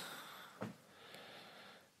bit.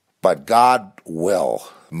 But God will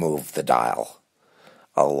move the dial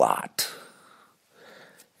a lot.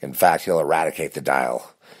 In fact, he'll eradicate the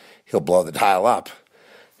dial. He'll blow the dial up.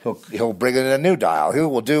 He'll bring in a new dial. He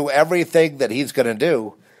will do everything that he's going to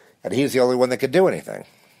do, and he's the only one that can do anything.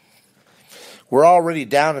 We're already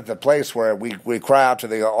down at the place where we cry out to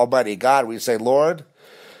the Almighty God. We say, Lord,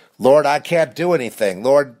 I can't do anything.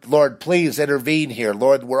 Lord, please intervene here.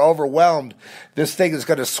 Lord, we're overwhelmed. This thing is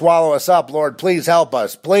going to swallow us up. Lord, please help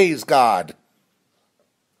us. Please, God.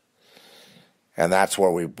 And that's where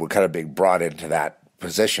we're kind of being brought into that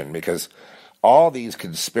position, because all these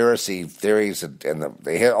conspiracy theories and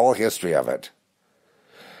the whole history of it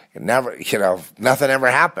never, nothing ever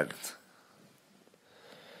happened.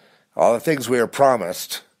 All the things we were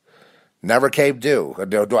promised never came due.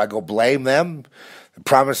 Do I go blame them? They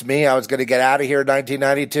promised me I was going to get out of here in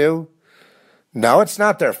 1992? No, it's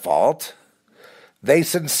not their fault. They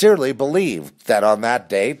sincerely believed that on that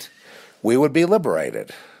date we would be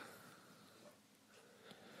liberated.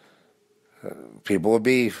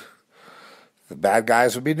 The bad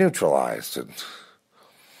guys would be neutralized, and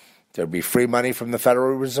there'd be free money from the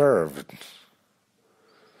Federal Reserve.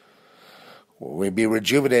 We'd be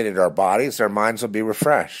rejuvenated, our bodies, our minds would be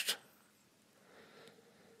refreshed.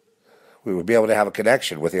 We would be able to have a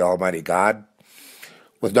connection with the Almighty God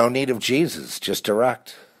with no need of Jesus, just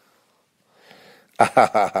direct.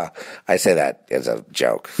 I say that as a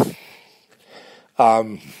joke.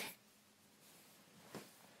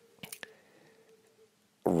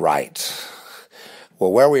 Right.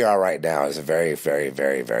 Well, where we are right now is a very, very,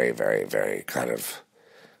 very, very, very, very kind of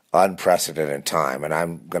unprecedented time, and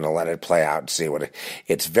I'm going to let it play out and see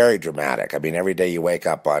it's very dramatic. I mean, every day you wake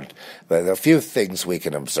up on, there are a few things we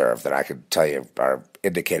can observe that I can tell you are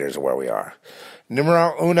indicators of where we are.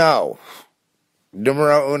 Numero uno,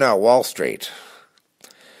 Wall Street.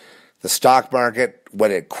 The stock market,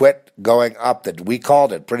 when it quit going up, that we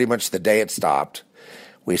called it pretty much the day it stopped.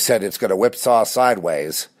 We said it's going to whipsaw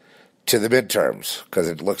sideways to the midterms because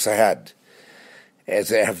it looks ahead.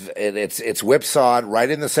 It's whipsawed right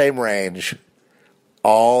in the same range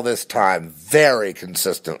all this time, very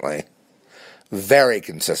consistently. Very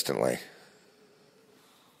consistently.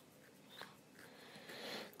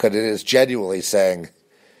 Because it is genuinely saying,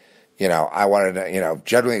 I want to,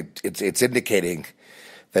 generally it's indicating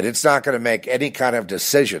that it's not going to make any kind of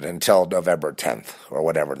decision until November 10th or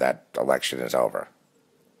whenever that election is over.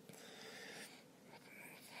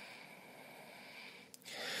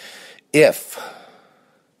 If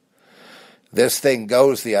this thing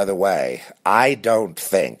goes the other way, I don't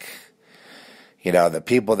think, the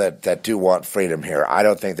people that do want freedom here, I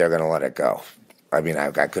don't think they're going to let it go. I mean,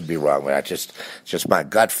 I could be wrong, but just my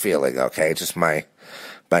gut feeling, okay? Just my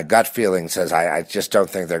gut feeling says I just don't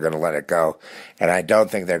think they're going to let it go, and I don't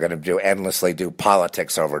think they're going to endlessly do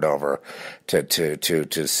politics over and over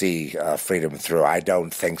to see freedom through. I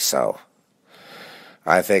don't think so.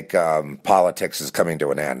 I think politics is coming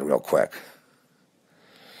to an end real quick.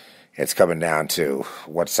 It's coming down to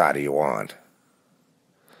what side are you on,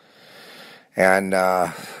 and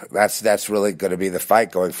that's really going to be the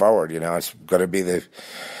fight going forward. It's going to be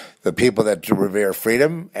the people that revere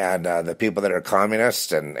freedom and the people that are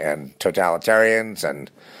communists and totalitarians and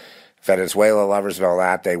Venezuela lovers and all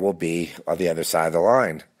that, they will be on the other side of the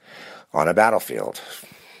line on a battlefield.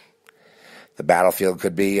 The battlefield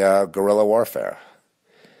could be guerrilla warfare.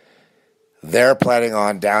 They're planning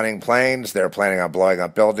on downing planes. They're planning on blowing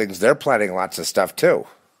up buildings. They're planning lots of stuff too.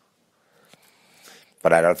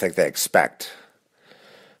 But I don't think they expect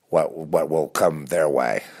what will come their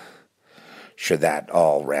way, should that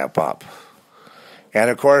all ramp up. And,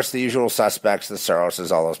 of course, the usual suspects, the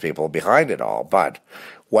Soroses, all those people behind it all. But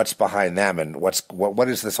what's behind them, and what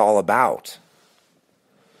is this all about?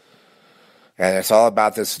 And it's all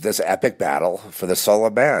about this epic battle for the soul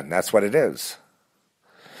of man. That's what it is.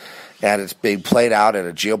 And it's being played out in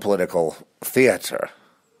a geopolitical theater.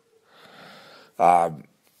 The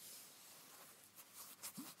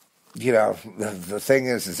thing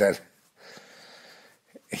is that,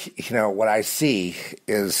 what I see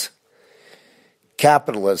is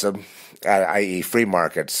capitalism, i.e. free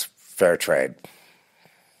markets, fair trade,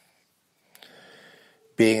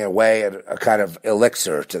 being a kind of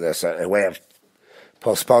elixir to this, a way of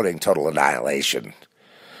postponing total annihilation,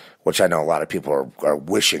 which I know a lot of people are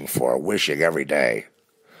wishing every day.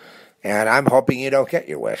 And I'm hoping you don't get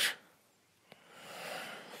your wish.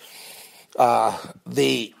 But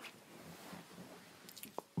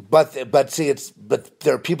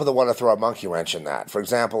there are people that want to throw a monkey wrench in that. For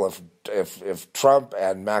example, if Trump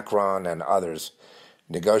and Macron and others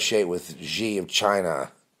negotiate with Xi of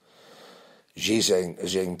China, Xi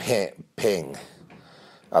Jinping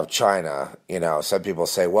of China, some people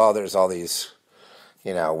say, well, there's all these,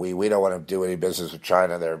 we don't want to do any business with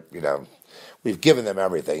China. They're, we've given them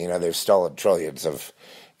everything. They've stolen trillions of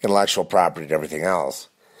intellectual property and everything else.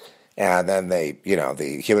 And then they,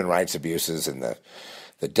 the human rights abuses and the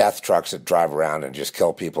death trucks that drive around and just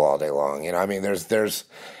kill people all day long.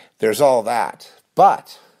 There's all that.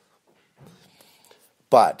 But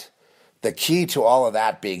the key to all of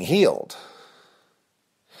that being healed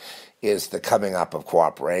is the coming up of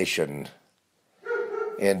cooperation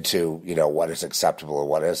into, what is acceptable and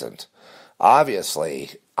what isn't. Obviously,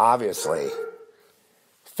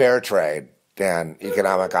 fair trade and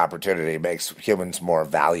economic opportunity makes humans more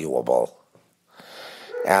valuable.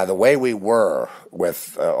 The way we were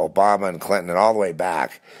with Obama and Clinton and all the way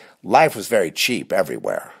back, life was very cheap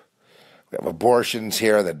everywhere. We have abortions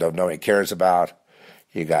here that nobody cares about.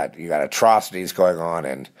 You got atrocities going on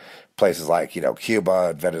in places like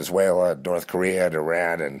Cuba, Venezuela, North Korea, and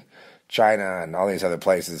Iran, and China, and all these other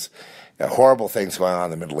places. Horrible things going on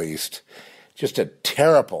in the Middle East. Just a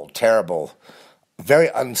terrible, terrible, very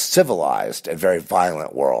uncivilized and very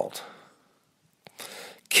violent world.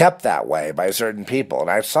 Kept that way by certain people. And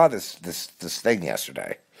I saw this thing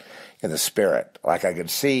yesterday in the spirit. Like I could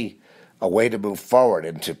see a way to move forward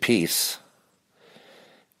into peace.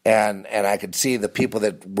 And I could see the people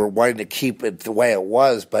that were wanting to keep it the way it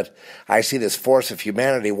was, but I see this force of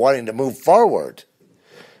humanity wanting to move forward,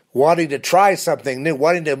 wanting to try something new,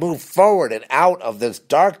 wanting to move forward and out of this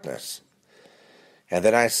darkness. And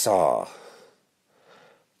then I saw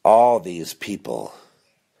all these people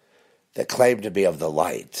that claim to be of the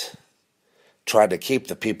light, trying to keep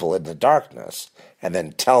the people in the darkness and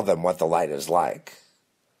then tell them what the light is like.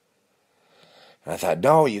 And I thought,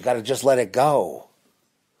 no, you got to just let it go.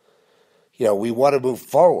 We want to move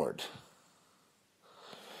forward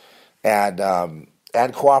and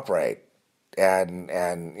cooperate. And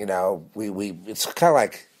we it's kind of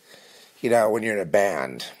like, when you're in a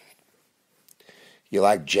band, you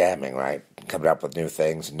like jamming, right? Coming up with new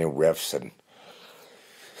things, new riffs, and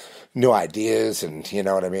new ideas, and you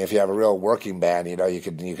know what I mean. If you have a real working band, you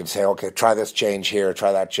can say, okay, try this change here,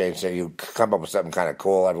 try that change there. You come up with something kind of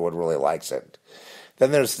cool. Everyone really likes it.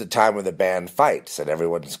 Then there's the time when the band fights and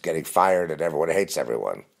everyone's getting fired and everyone hates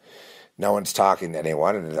everyone. No one's talking to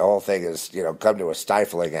anyone, and the whole thing is, come to a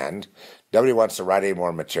stifling end. Nobody wants to write any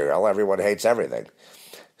more material. Everyone hates everything.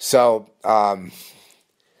 So, gone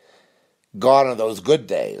are those good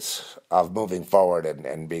days of moving forward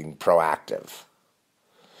and being proactive.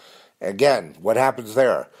 Again, what happens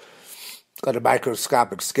there? On a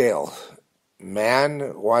microscopic scale,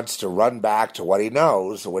 man wants to run back to what he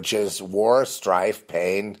knows, which is war, strife,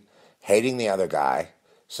 pain, hating the other guy,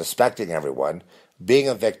 suspecting everyone, being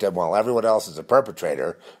a victim while everyone else is a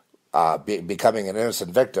perpetrator, becoming an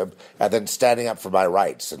innocent victim, and then standing up for my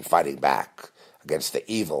rights and fighting back against the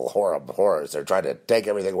evil, horrible horrors. They're trying to take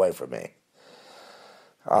everything away from me.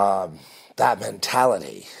 That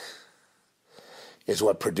mentality is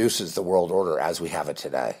what produces the world order as we have it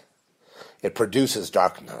today. It produces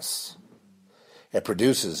darkness. It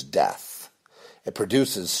produces death. It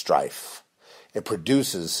produces strife. It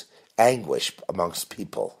produces anguish amongst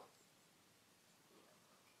people.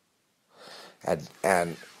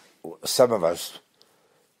 And some of us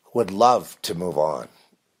would love to move on.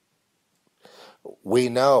 We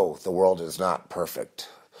know the world is not perfect.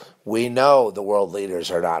 We know the world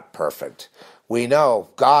leaders are not perfect. We know,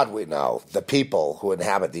 the people who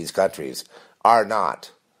inhabit these countries are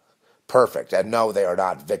not perfect, and no, they are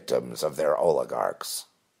not victims of their oligarchs.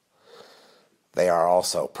 They are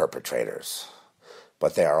also perpetrators,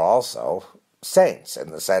 but they are also saints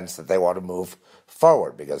in the sense that they want to move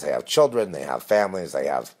forward because they have children, they have families, they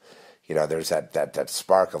have, there's that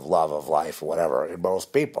spark of love of life or whatever in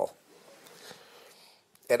most people.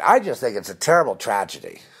 And I just think it's a terrible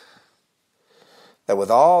tragedy that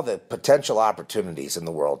with all the potential opportunities in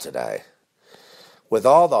the world today, with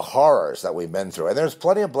all the horrors that we've been through, and there's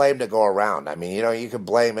plenty of blame to go around. I mean, you can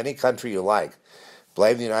blame any country you like.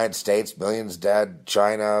 Blame the United States, millions dead,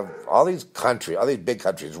 China, all these big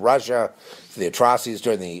countries, Russia, the atrocities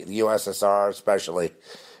during the USSR especially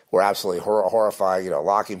were absolutely horrifying,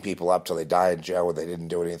 locking people up till they die in jail when they didn't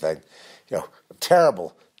do anything.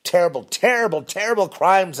 Terrible, terrible, terrible, terrible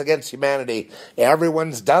crimes against humanity.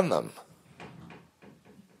 Everyone's done them.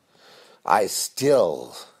 I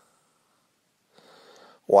still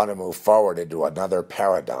want to move forward into another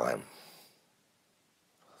paradigm.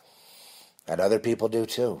 And other people do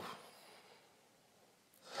too.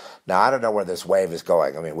 Now, I don't know where this wave is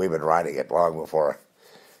going. I mean, we've been riding it long before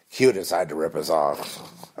Q decided to rip us off.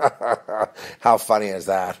 How funny is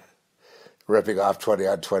that? Ripping off 20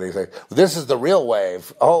 on 20. This is the real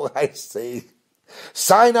wave. Oh, I see.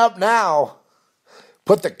 Sign up now.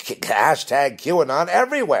 Put the hashtag QAnon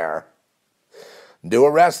everywhere. New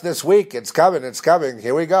arrest this week. It's coming. It's coming.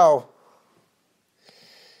 Here we go.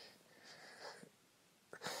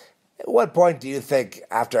 At what point do you think,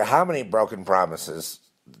 after how many broken promises,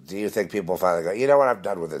 do you think people finally go, you know what, I'm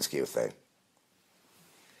done with this Q thing?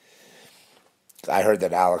 I heard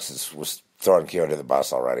that Alex was throwing Q under the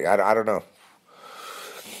bus already. I don't know.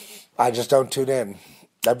 I just don't tune in.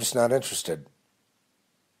 I'm just not interested.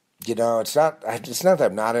 It's not that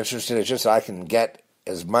I'm not interested. It's just I can get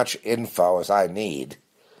as much info as I need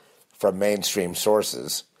from mainstream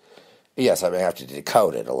sources. Yes, I may have to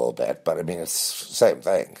decode it a little bit, but I mean, it's the same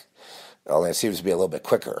thing. Only it seems to be a little bit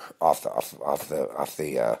quicker off the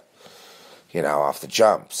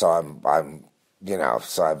jump. So I'm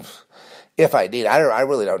if I need, I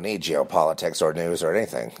really don't need geopolitics or news or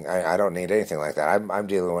anything. I don't need anything like that. I'm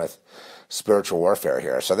dealing with spiritual warfare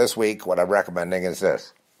here. So this week, what I'm recommending is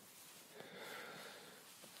this.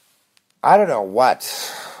 I don't know what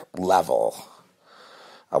level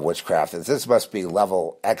of witchcraft is. This must be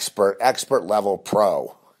level expert level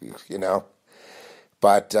pro,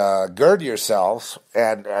 But gird yourselves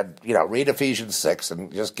and read Ephesians 6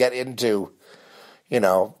 and just get into,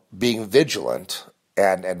 being vigilant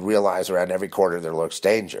and realize around every corner there lurks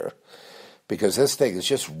danger. Because this thing is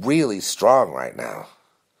just really strong right now.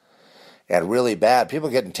 And really bad. People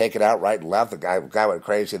getting taken out right and left. The guy went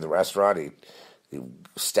crazy in the restaurant. He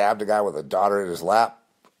stabbed a guy with a daughter in his lap.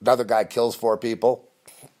 Another guy kills 4 people.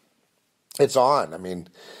 It's on. I mean,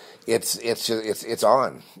 it's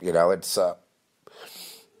on. It's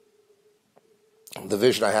the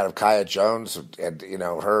vision I had of Kaya Jones and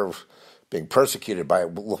her being persecuted by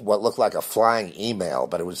what looked like a flying email,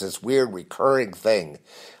 but it was this weird recurring thing,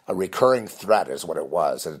 a recurring threat is what it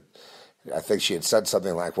was. And I think she had said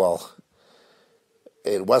something like, well,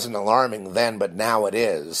 it wasn't alarming then, but now it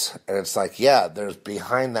is. And it's like, yeah, there's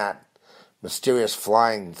behind that mysterious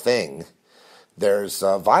flying thing, there's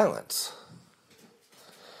violence.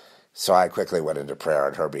 So I quickly went into prayer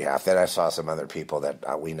on her behalf. Then I saw some other people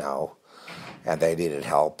that we know, and they needed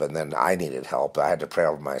help, and then I needed help. I had to pray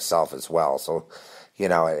over myself as well. So,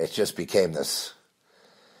 it just became this,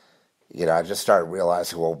 I just started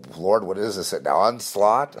realizing, well, Lord, what is this, an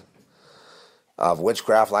onslaught of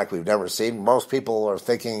witchcraft like we've never seen? Most people are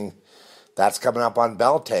thinking that's coming up on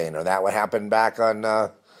Beltane, or that would happen back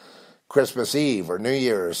on Christmas Eve or New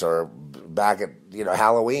Year's or back at,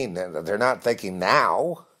 Halloween. They're not thinking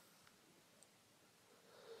now.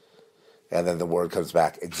 And then the word comes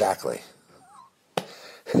back, exactly.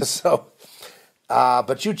 So,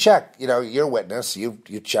 but you check, you're a witness. You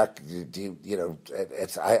check.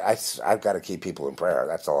 I've got to keep people in prayer.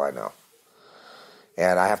 That's all I know.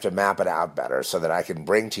 And I have to map it out better so that I can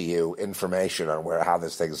bring to you information on how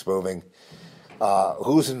this thing is moving,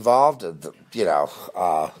 who's involved.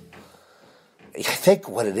 I think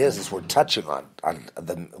what it is we're touching on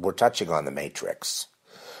the matrix.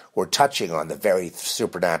 We're touching on the very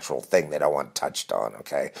supernatural thing they don't want touched on.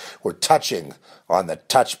 Okay, we're touching on the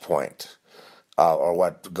touch point, or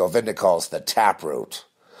what Govinda calls the taproot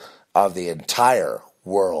of the entire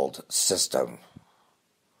world system.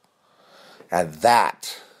 And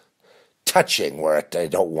that, touching where they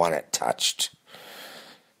don't want it touched,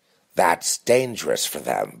 that's dangerous for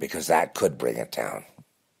them because that could bring it down.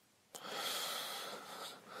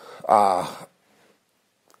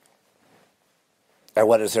 And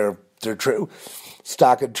what is their true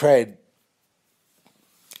stock and trade?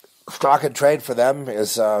 Stock and trade for them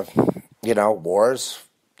is, wars,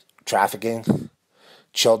 trafficking,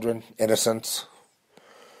 children, innocence,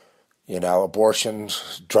 abortion,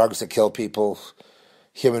 drugs that kill people,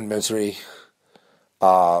 human misery,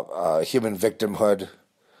 human victimhood,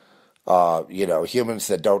 humans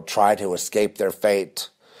that don't try to escape their fate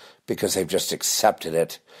because they've just accepted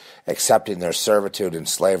it, accepting their servitude and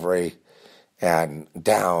slavery, and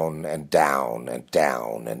down and down and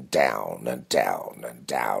down and down and down and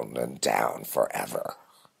down and down forever.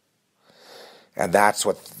 And that's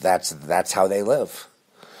how they live.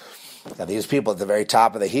 Now, these people at the very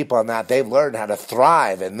top of the heap on that, they've learned how to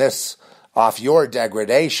thrive in this. Off your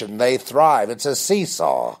degradation, they thrive. It's a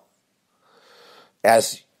seesaw.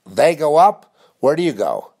 As they go up, where do you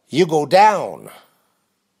go? You go down.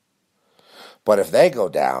 But if they go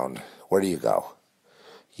down, where do you go?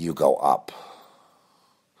 You go up.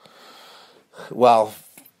 Well,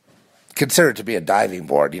 consider it to be a diving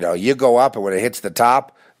board. You go up, and when it hits the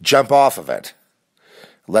top, jump off of it.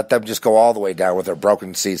 Let them just go all the way down with their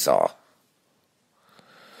broken seesaw.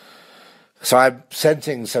 So I'm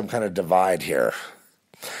sensing some kind of divide here.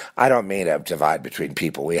 I don't mean a divide between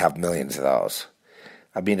people. We have millions of those.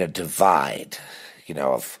 I mean a divide,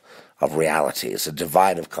 of realities, a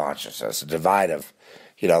divide of consciousness, a divide of,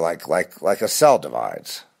 like a cell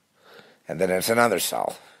divides. And then it's another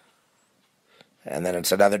cell. And then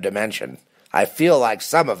it's another dimension. I feel like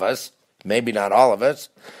some of us, maybe not all of us,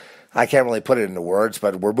 I can't really put it into words,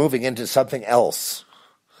 but we're moving into something else.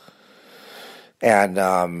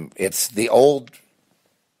 And it's the old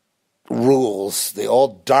rules, the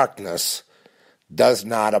old darkness does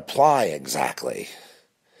not apply exactly.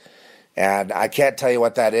 And I can't tell you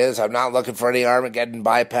what that is. I'm not looking for any Armageddon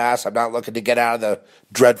bypass. I'm not looking to get out of the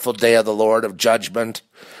dreadful day of the Lord of judgment,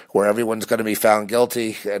 where everyone's going to be found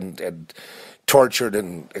guilty and tortured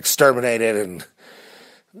and exterminated and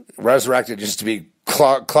resurrected just to be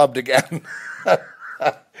clubbed again.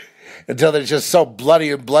 Until they're just so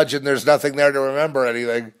bloody and bludgeoned there's nothing there to remember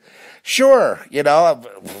anything. Sure,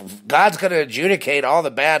 God's going to adjudicate all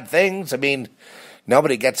the bad things. I mean,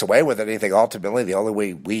 nobody gets away with anything ultimately. The only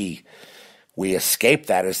way we escape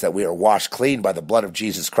that is that we are washed clean by the blood of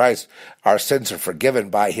Jesus Christ. Our sins are forgiven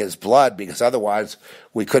by his blood, because otherwise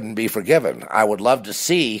we couldn't be forgiven. I would love to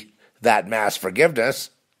see that mass forgiveness,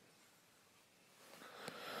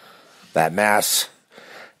 that mass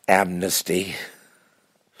amnesty.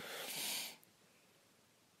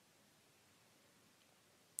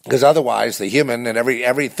 Because otherwise the human and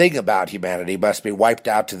everything about humanity must be wiped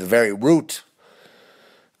out to the very root,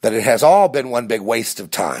 that it has all been one big waste of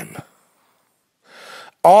time.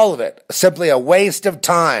 All of it, simply a waste of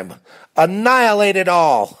time. Annihilate it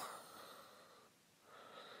all.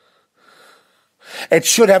 It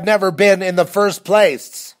should have never been in the first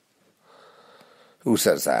place. Who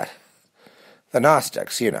says that? The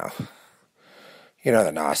Gnostics, You know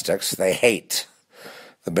the Gnostics, they hate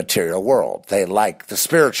the material world. They like the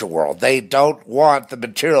spiritual world. They don't want the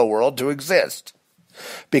material world to exist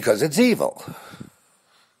because it's evil.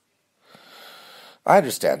 I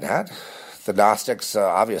understand that. The Gnostics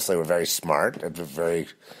obviously were very smart and very,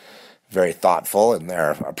 very thoughtful in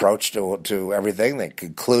their approach to everything. They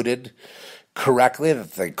concluded correctly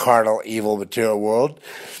that the carnal, evil, material world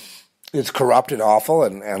is corrupt and awful,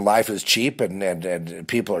 and life is cheap, and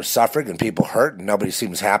people are suffering, and people hurt, and nobody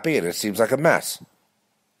seems happy, and it seems like a mess.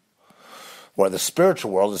 Where the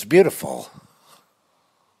spiritual world is beautiful.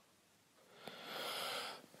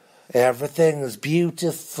 Everything is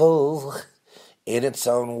beautiful in its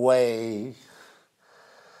own way.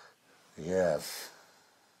 Yes.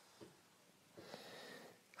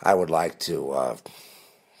 I would like to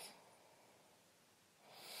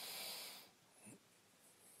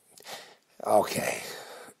okay.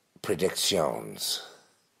 Predictions.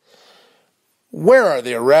 Where are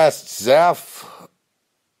the arrests, Zeph?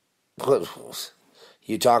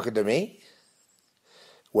 You talking to me?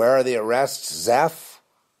 Where are the arrests, Zeph?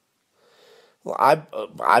 Well,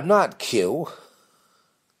 I'm not Q.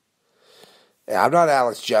 I'm not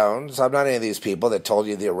Alex Jones. I'm not any of these people that told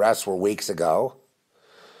you the arrests were weeks ago.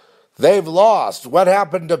 They've lost. What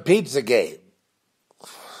happened to Pizzagate?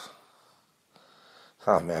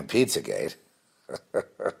 Oh, man, Pizzagate.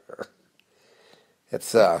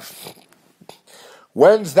 It's,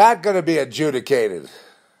 when's that going to be adjudicated?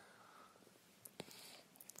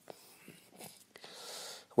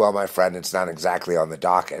 Well, my friend, it's not exactly on the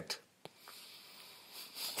docket.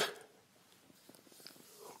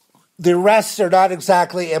 The arrests are not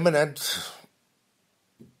exactly imminent.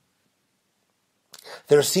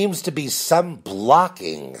 There seems to be some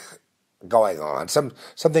blocking going on,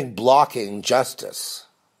 something blocking justice.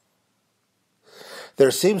 There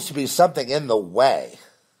seems to be something in the way.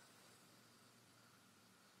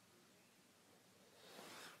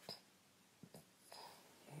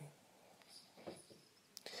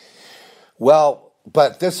 Well,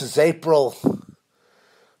 but this is April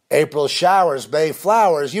showers, May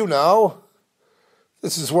flowers, you know.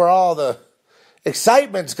 This is where all the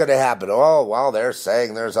excitement's going to happen. Oh, well, they're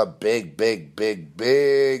saying there's a big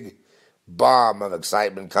bomb of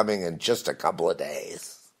excitement coming in just a couple of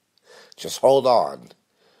days. Just hold on.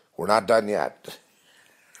 We're not done yet.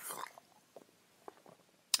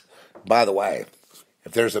 By the way,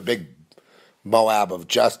 if there's a big Moab of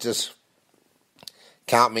justice,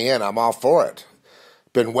 count me in. I'm all for it.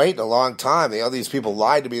 Been waiting a long time. These people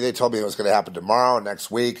lied to me. They told me it was going to happen tomorrow and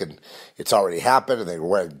next week, and it's already happened, and they were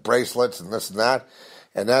wearing bracelets and this and that.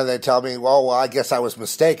 And then they tell me, well, I guess I was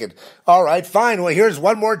mistaken. All right, fine. Well, here's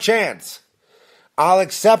one more chance. I'll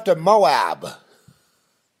accept a Moab.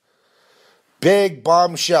 Big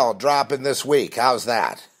bombshell dropping this week. How's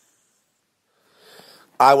that?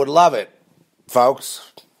 I would love it,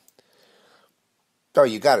 folks. Oh,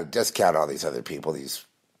 you got to discount all these other people, these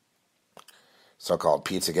so-called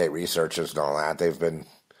Pizzagate researchers and all that. They've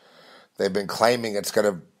been claiming it's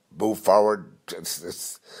going to move forward.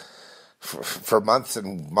 It's for months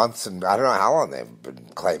and months, and I don't know how long they've been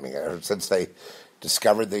claiming it, since they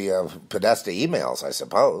discovered the Podesta emails, I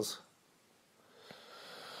suppose.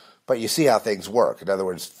 But you see how things work. In other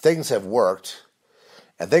words, things have worked,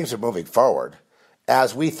 and things are moving forward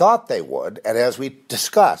as we thought they would, and as we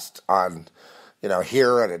discussed on,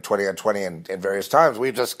 here and at 20 on 20 and various times,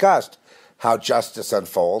 we've discussed how justice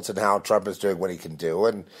unfolds and how Trump is doing what he can do,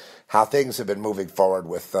 and how things have been moving forward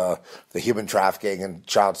with the human trafficking and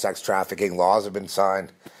child sex trafficking laws have been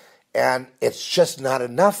signed, and it's just not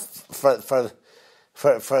enough for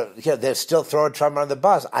they're still throwing Trump on the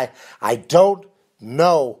bus. I don't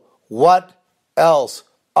know what else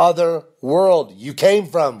other world you came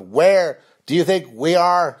from. Where do you think we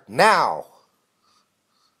are now?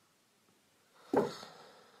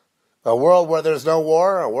 A world where there's no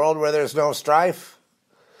war, a world where there's no strife,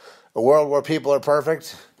 a world where people are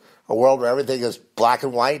perfect, a world where everything is black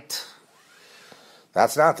and white.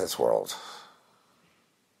 That's not this world.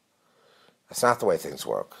 That's not the way things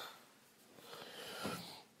work.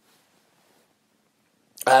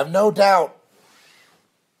 I have no doubt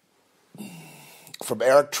from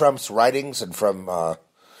Eric Trump's writings and from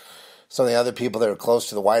some of the other people that are close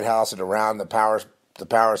to the White House and around the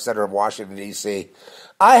power center of Washington, D.C.,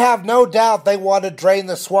 I have no doubt they want to drain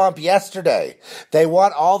the swamp yesterday. They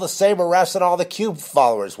want all the same arrests that all the Q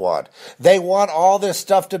followers want. They want all this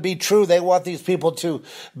stuff to be true. They want these people to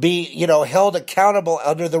be, held accountable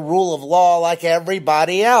under the rule of law like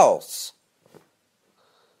everybody else.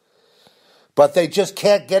 But they just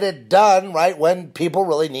can't get it done right when people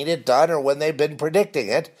really need it done, or when they've been predicting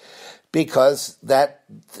it, because that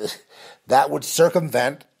would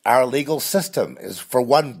circumvent our legal system. Is for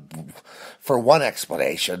one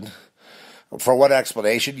explanation. For one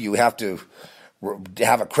explanation, you have to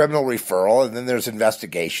have a criminal referral, and then there's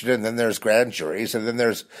investigation, and then there's grand juries, and then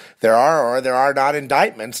there are or there are not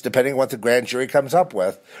indictments, depending on what the grand jury comes up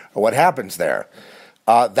with or what happens there.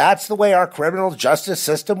 That's the way our criminal justice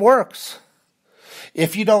system works.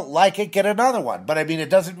 If you don't like it, get another one. But it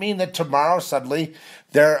doesn't mean that tomorrow suddenly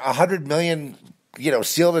there are 100 million,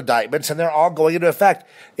 sealed indictments and they're all going into effect.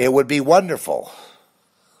 It would be wonderful.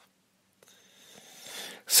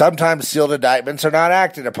 Sometimes sealed indictments are not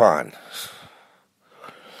acted upon.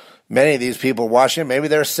 Many of these people in Washington, maybe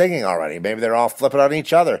they're singing already. Maybe they're all flipping on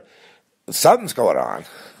each other. Something's going on.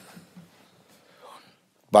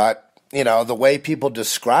 But, the way people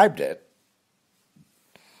described it,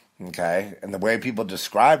 okay, and the way people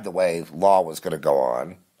described the way law was going to go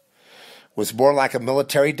on was more like a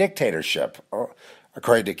military dictatorship.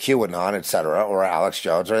 according to QAnon, etc., or Alex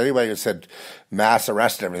Jones, or anybody who said mass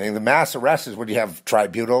arrest and everything. The mass arrest is when you have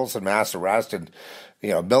tribunals and mass arrest and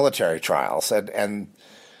military trials, and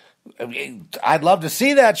I mean, I'd love to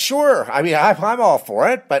see that. Sure, I mean I'm all for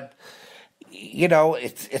it, but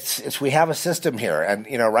it's we have a system here, and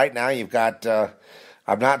right now you've got.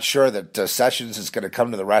 I'm not sure that Sessions is going to come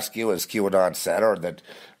to the rescue, as QAnon said, or that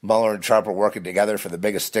Mueller and Trump are working together for the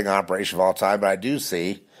biggest sting operation of all time. But I do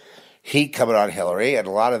see heat coming on Hillary, and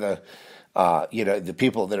a lot of the, the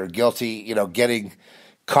people that are guilty, getting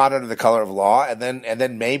caught under the color of law, and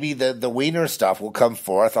then maybe the Wiener stuff will come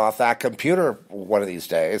forth off that computer one of these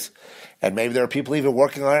days, and maybe there are people even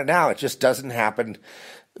working on it now. It just doesn't happen.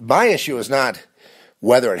 My issue is not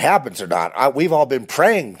whether it happens or not. We've all been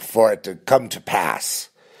praying for it to come to pass,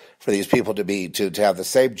 for these people to have the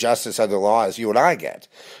same justice under law as you and I get.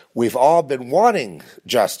 We've all been wanting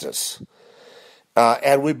justice,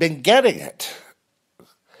 and we've been getting it.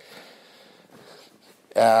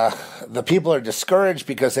 The people are discouraged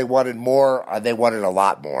because they wanted more. They wanted a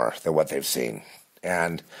lot more than what they've seen,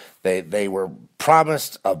 and they were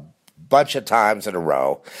promised a bunch of times in a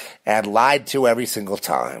row and lied to every single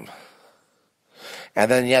time. And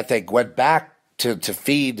then yet they went back to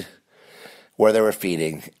feed where they were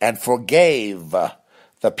feeding and forgave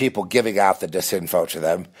the people giving out the disinfo to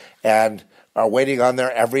them and are waiting on their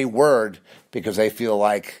every word because they feel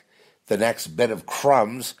like the next bit of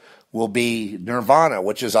crumbs will be nirvana,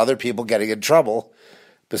 which is other people getting in trouble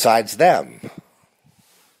besides them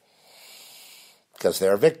because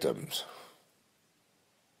they're victims.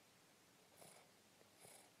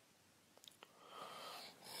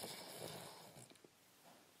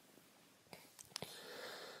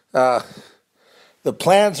 The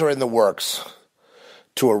plans are in the works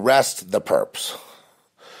to arrest the perps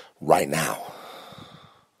right now.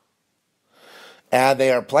 And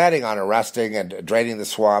they are planning on arresting and draining the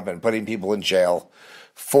swamp and putting people in jail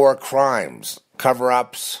for crimes,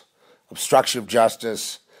 cover-ups, obstruction of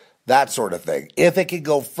justice, that sort of thing. If it can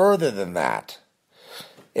go further than that,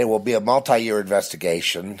 it will be a multi-year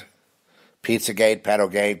investigation. Pizzagate,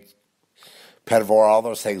 Pedogate, Pedivore, all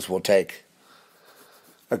those things will take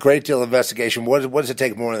a great deal of investigation. What does it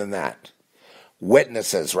take more than that?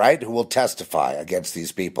 Witnesses, right, who will testify against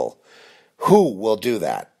these people. Who will do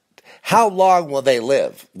that? How long will they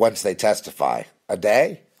live once they testify? A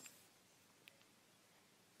day?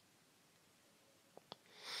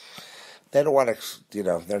 They don't want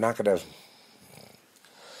to, they're not going to,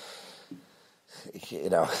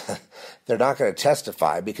 they're not going to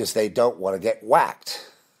testify because they don't want to get whacked.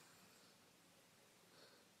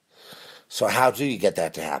 So how do you get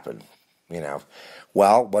that to happen?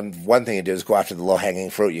 Well, one thing you do is go after the low-hanging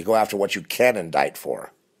fruit. You go after what you can indict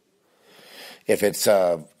for. If it's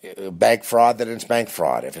bank fraud, then it's bank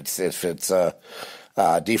fraud. If it's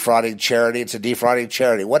defrauding charity, it's a defrauding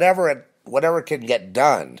charity. Whatever can get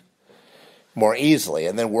done more easily,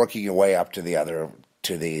 and then working your way up to the other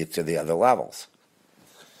levels.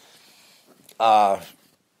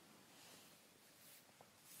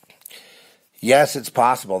 Yes, it's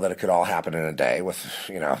possible that it could all happen in a day with,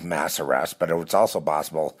 mass arrest, but it's also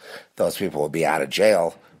possible those people will be out of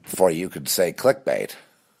jail before you could say clickbait.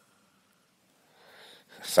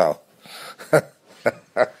 So,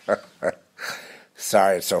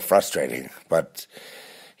 sorry, it's so frustrating, but,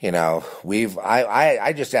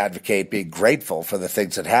 I just advocate being grateful for the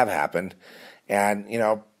things that have happened and,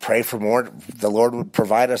 pray for more. The Lord would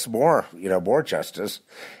provide us more, more justice,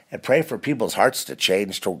 and pray for people's hearts to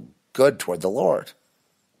change to good toward the Lord.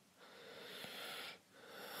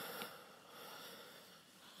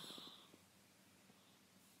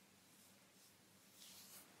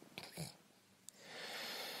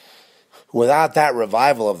 Without that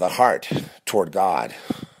revival of the heart toward God,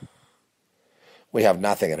 we have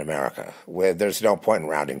nothing in America. There's no point in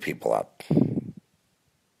rounding people up.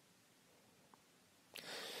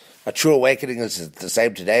 A true awakening is the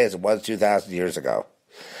same today as it was 2,000 years ago.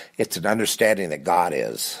 It's an understanding that God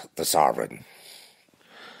is the sovereign.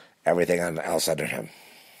 Everything else under him.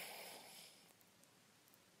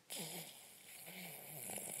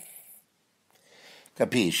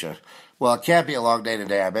 Capisce? Well, it can't be a long day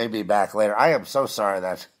today. I may be back later. I am so sorry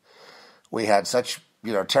that we had such,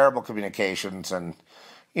 terrible communications, and,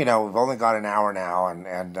 we've only got an hour now,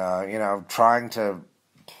 and trying to,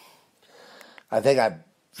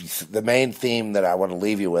 the main theme that I want to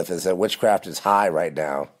leave you with is that witchcraft is high right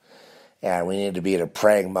now, and we need to be in a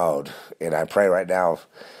praying mode. And I pray right now,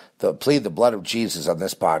 plead the blood of Jesus on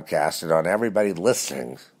this podcast and on everybody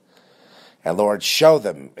listening. And Lord, show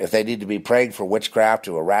them if they need to be praying for witchcraft,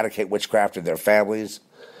 to eradicate witchcraft in their families,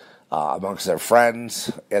 amongst their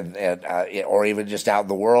friends, or even just out in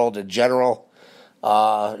the world in general.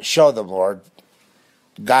 Show them, Lord.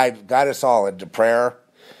 Guide us all into prayer,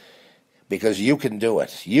 because you can do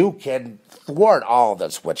it. You can thwart all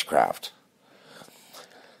this witchcraft.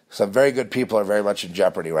 Some very good people are very much in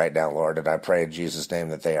jeopardy right now, Lord, and I pray in Jesus' name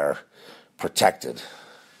that they are protected,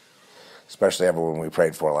 especially everyone we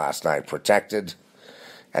prayed for last night, protected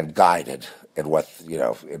and guided in what,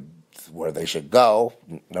 where they should go,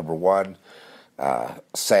 number one,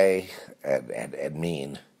 say, and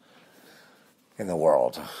mean in the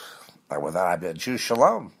world. And with that, I bid you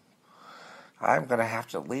shalom. I'm going to have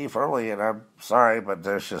to leave early, and I'm sorry, but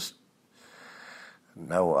there's just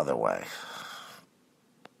no other way.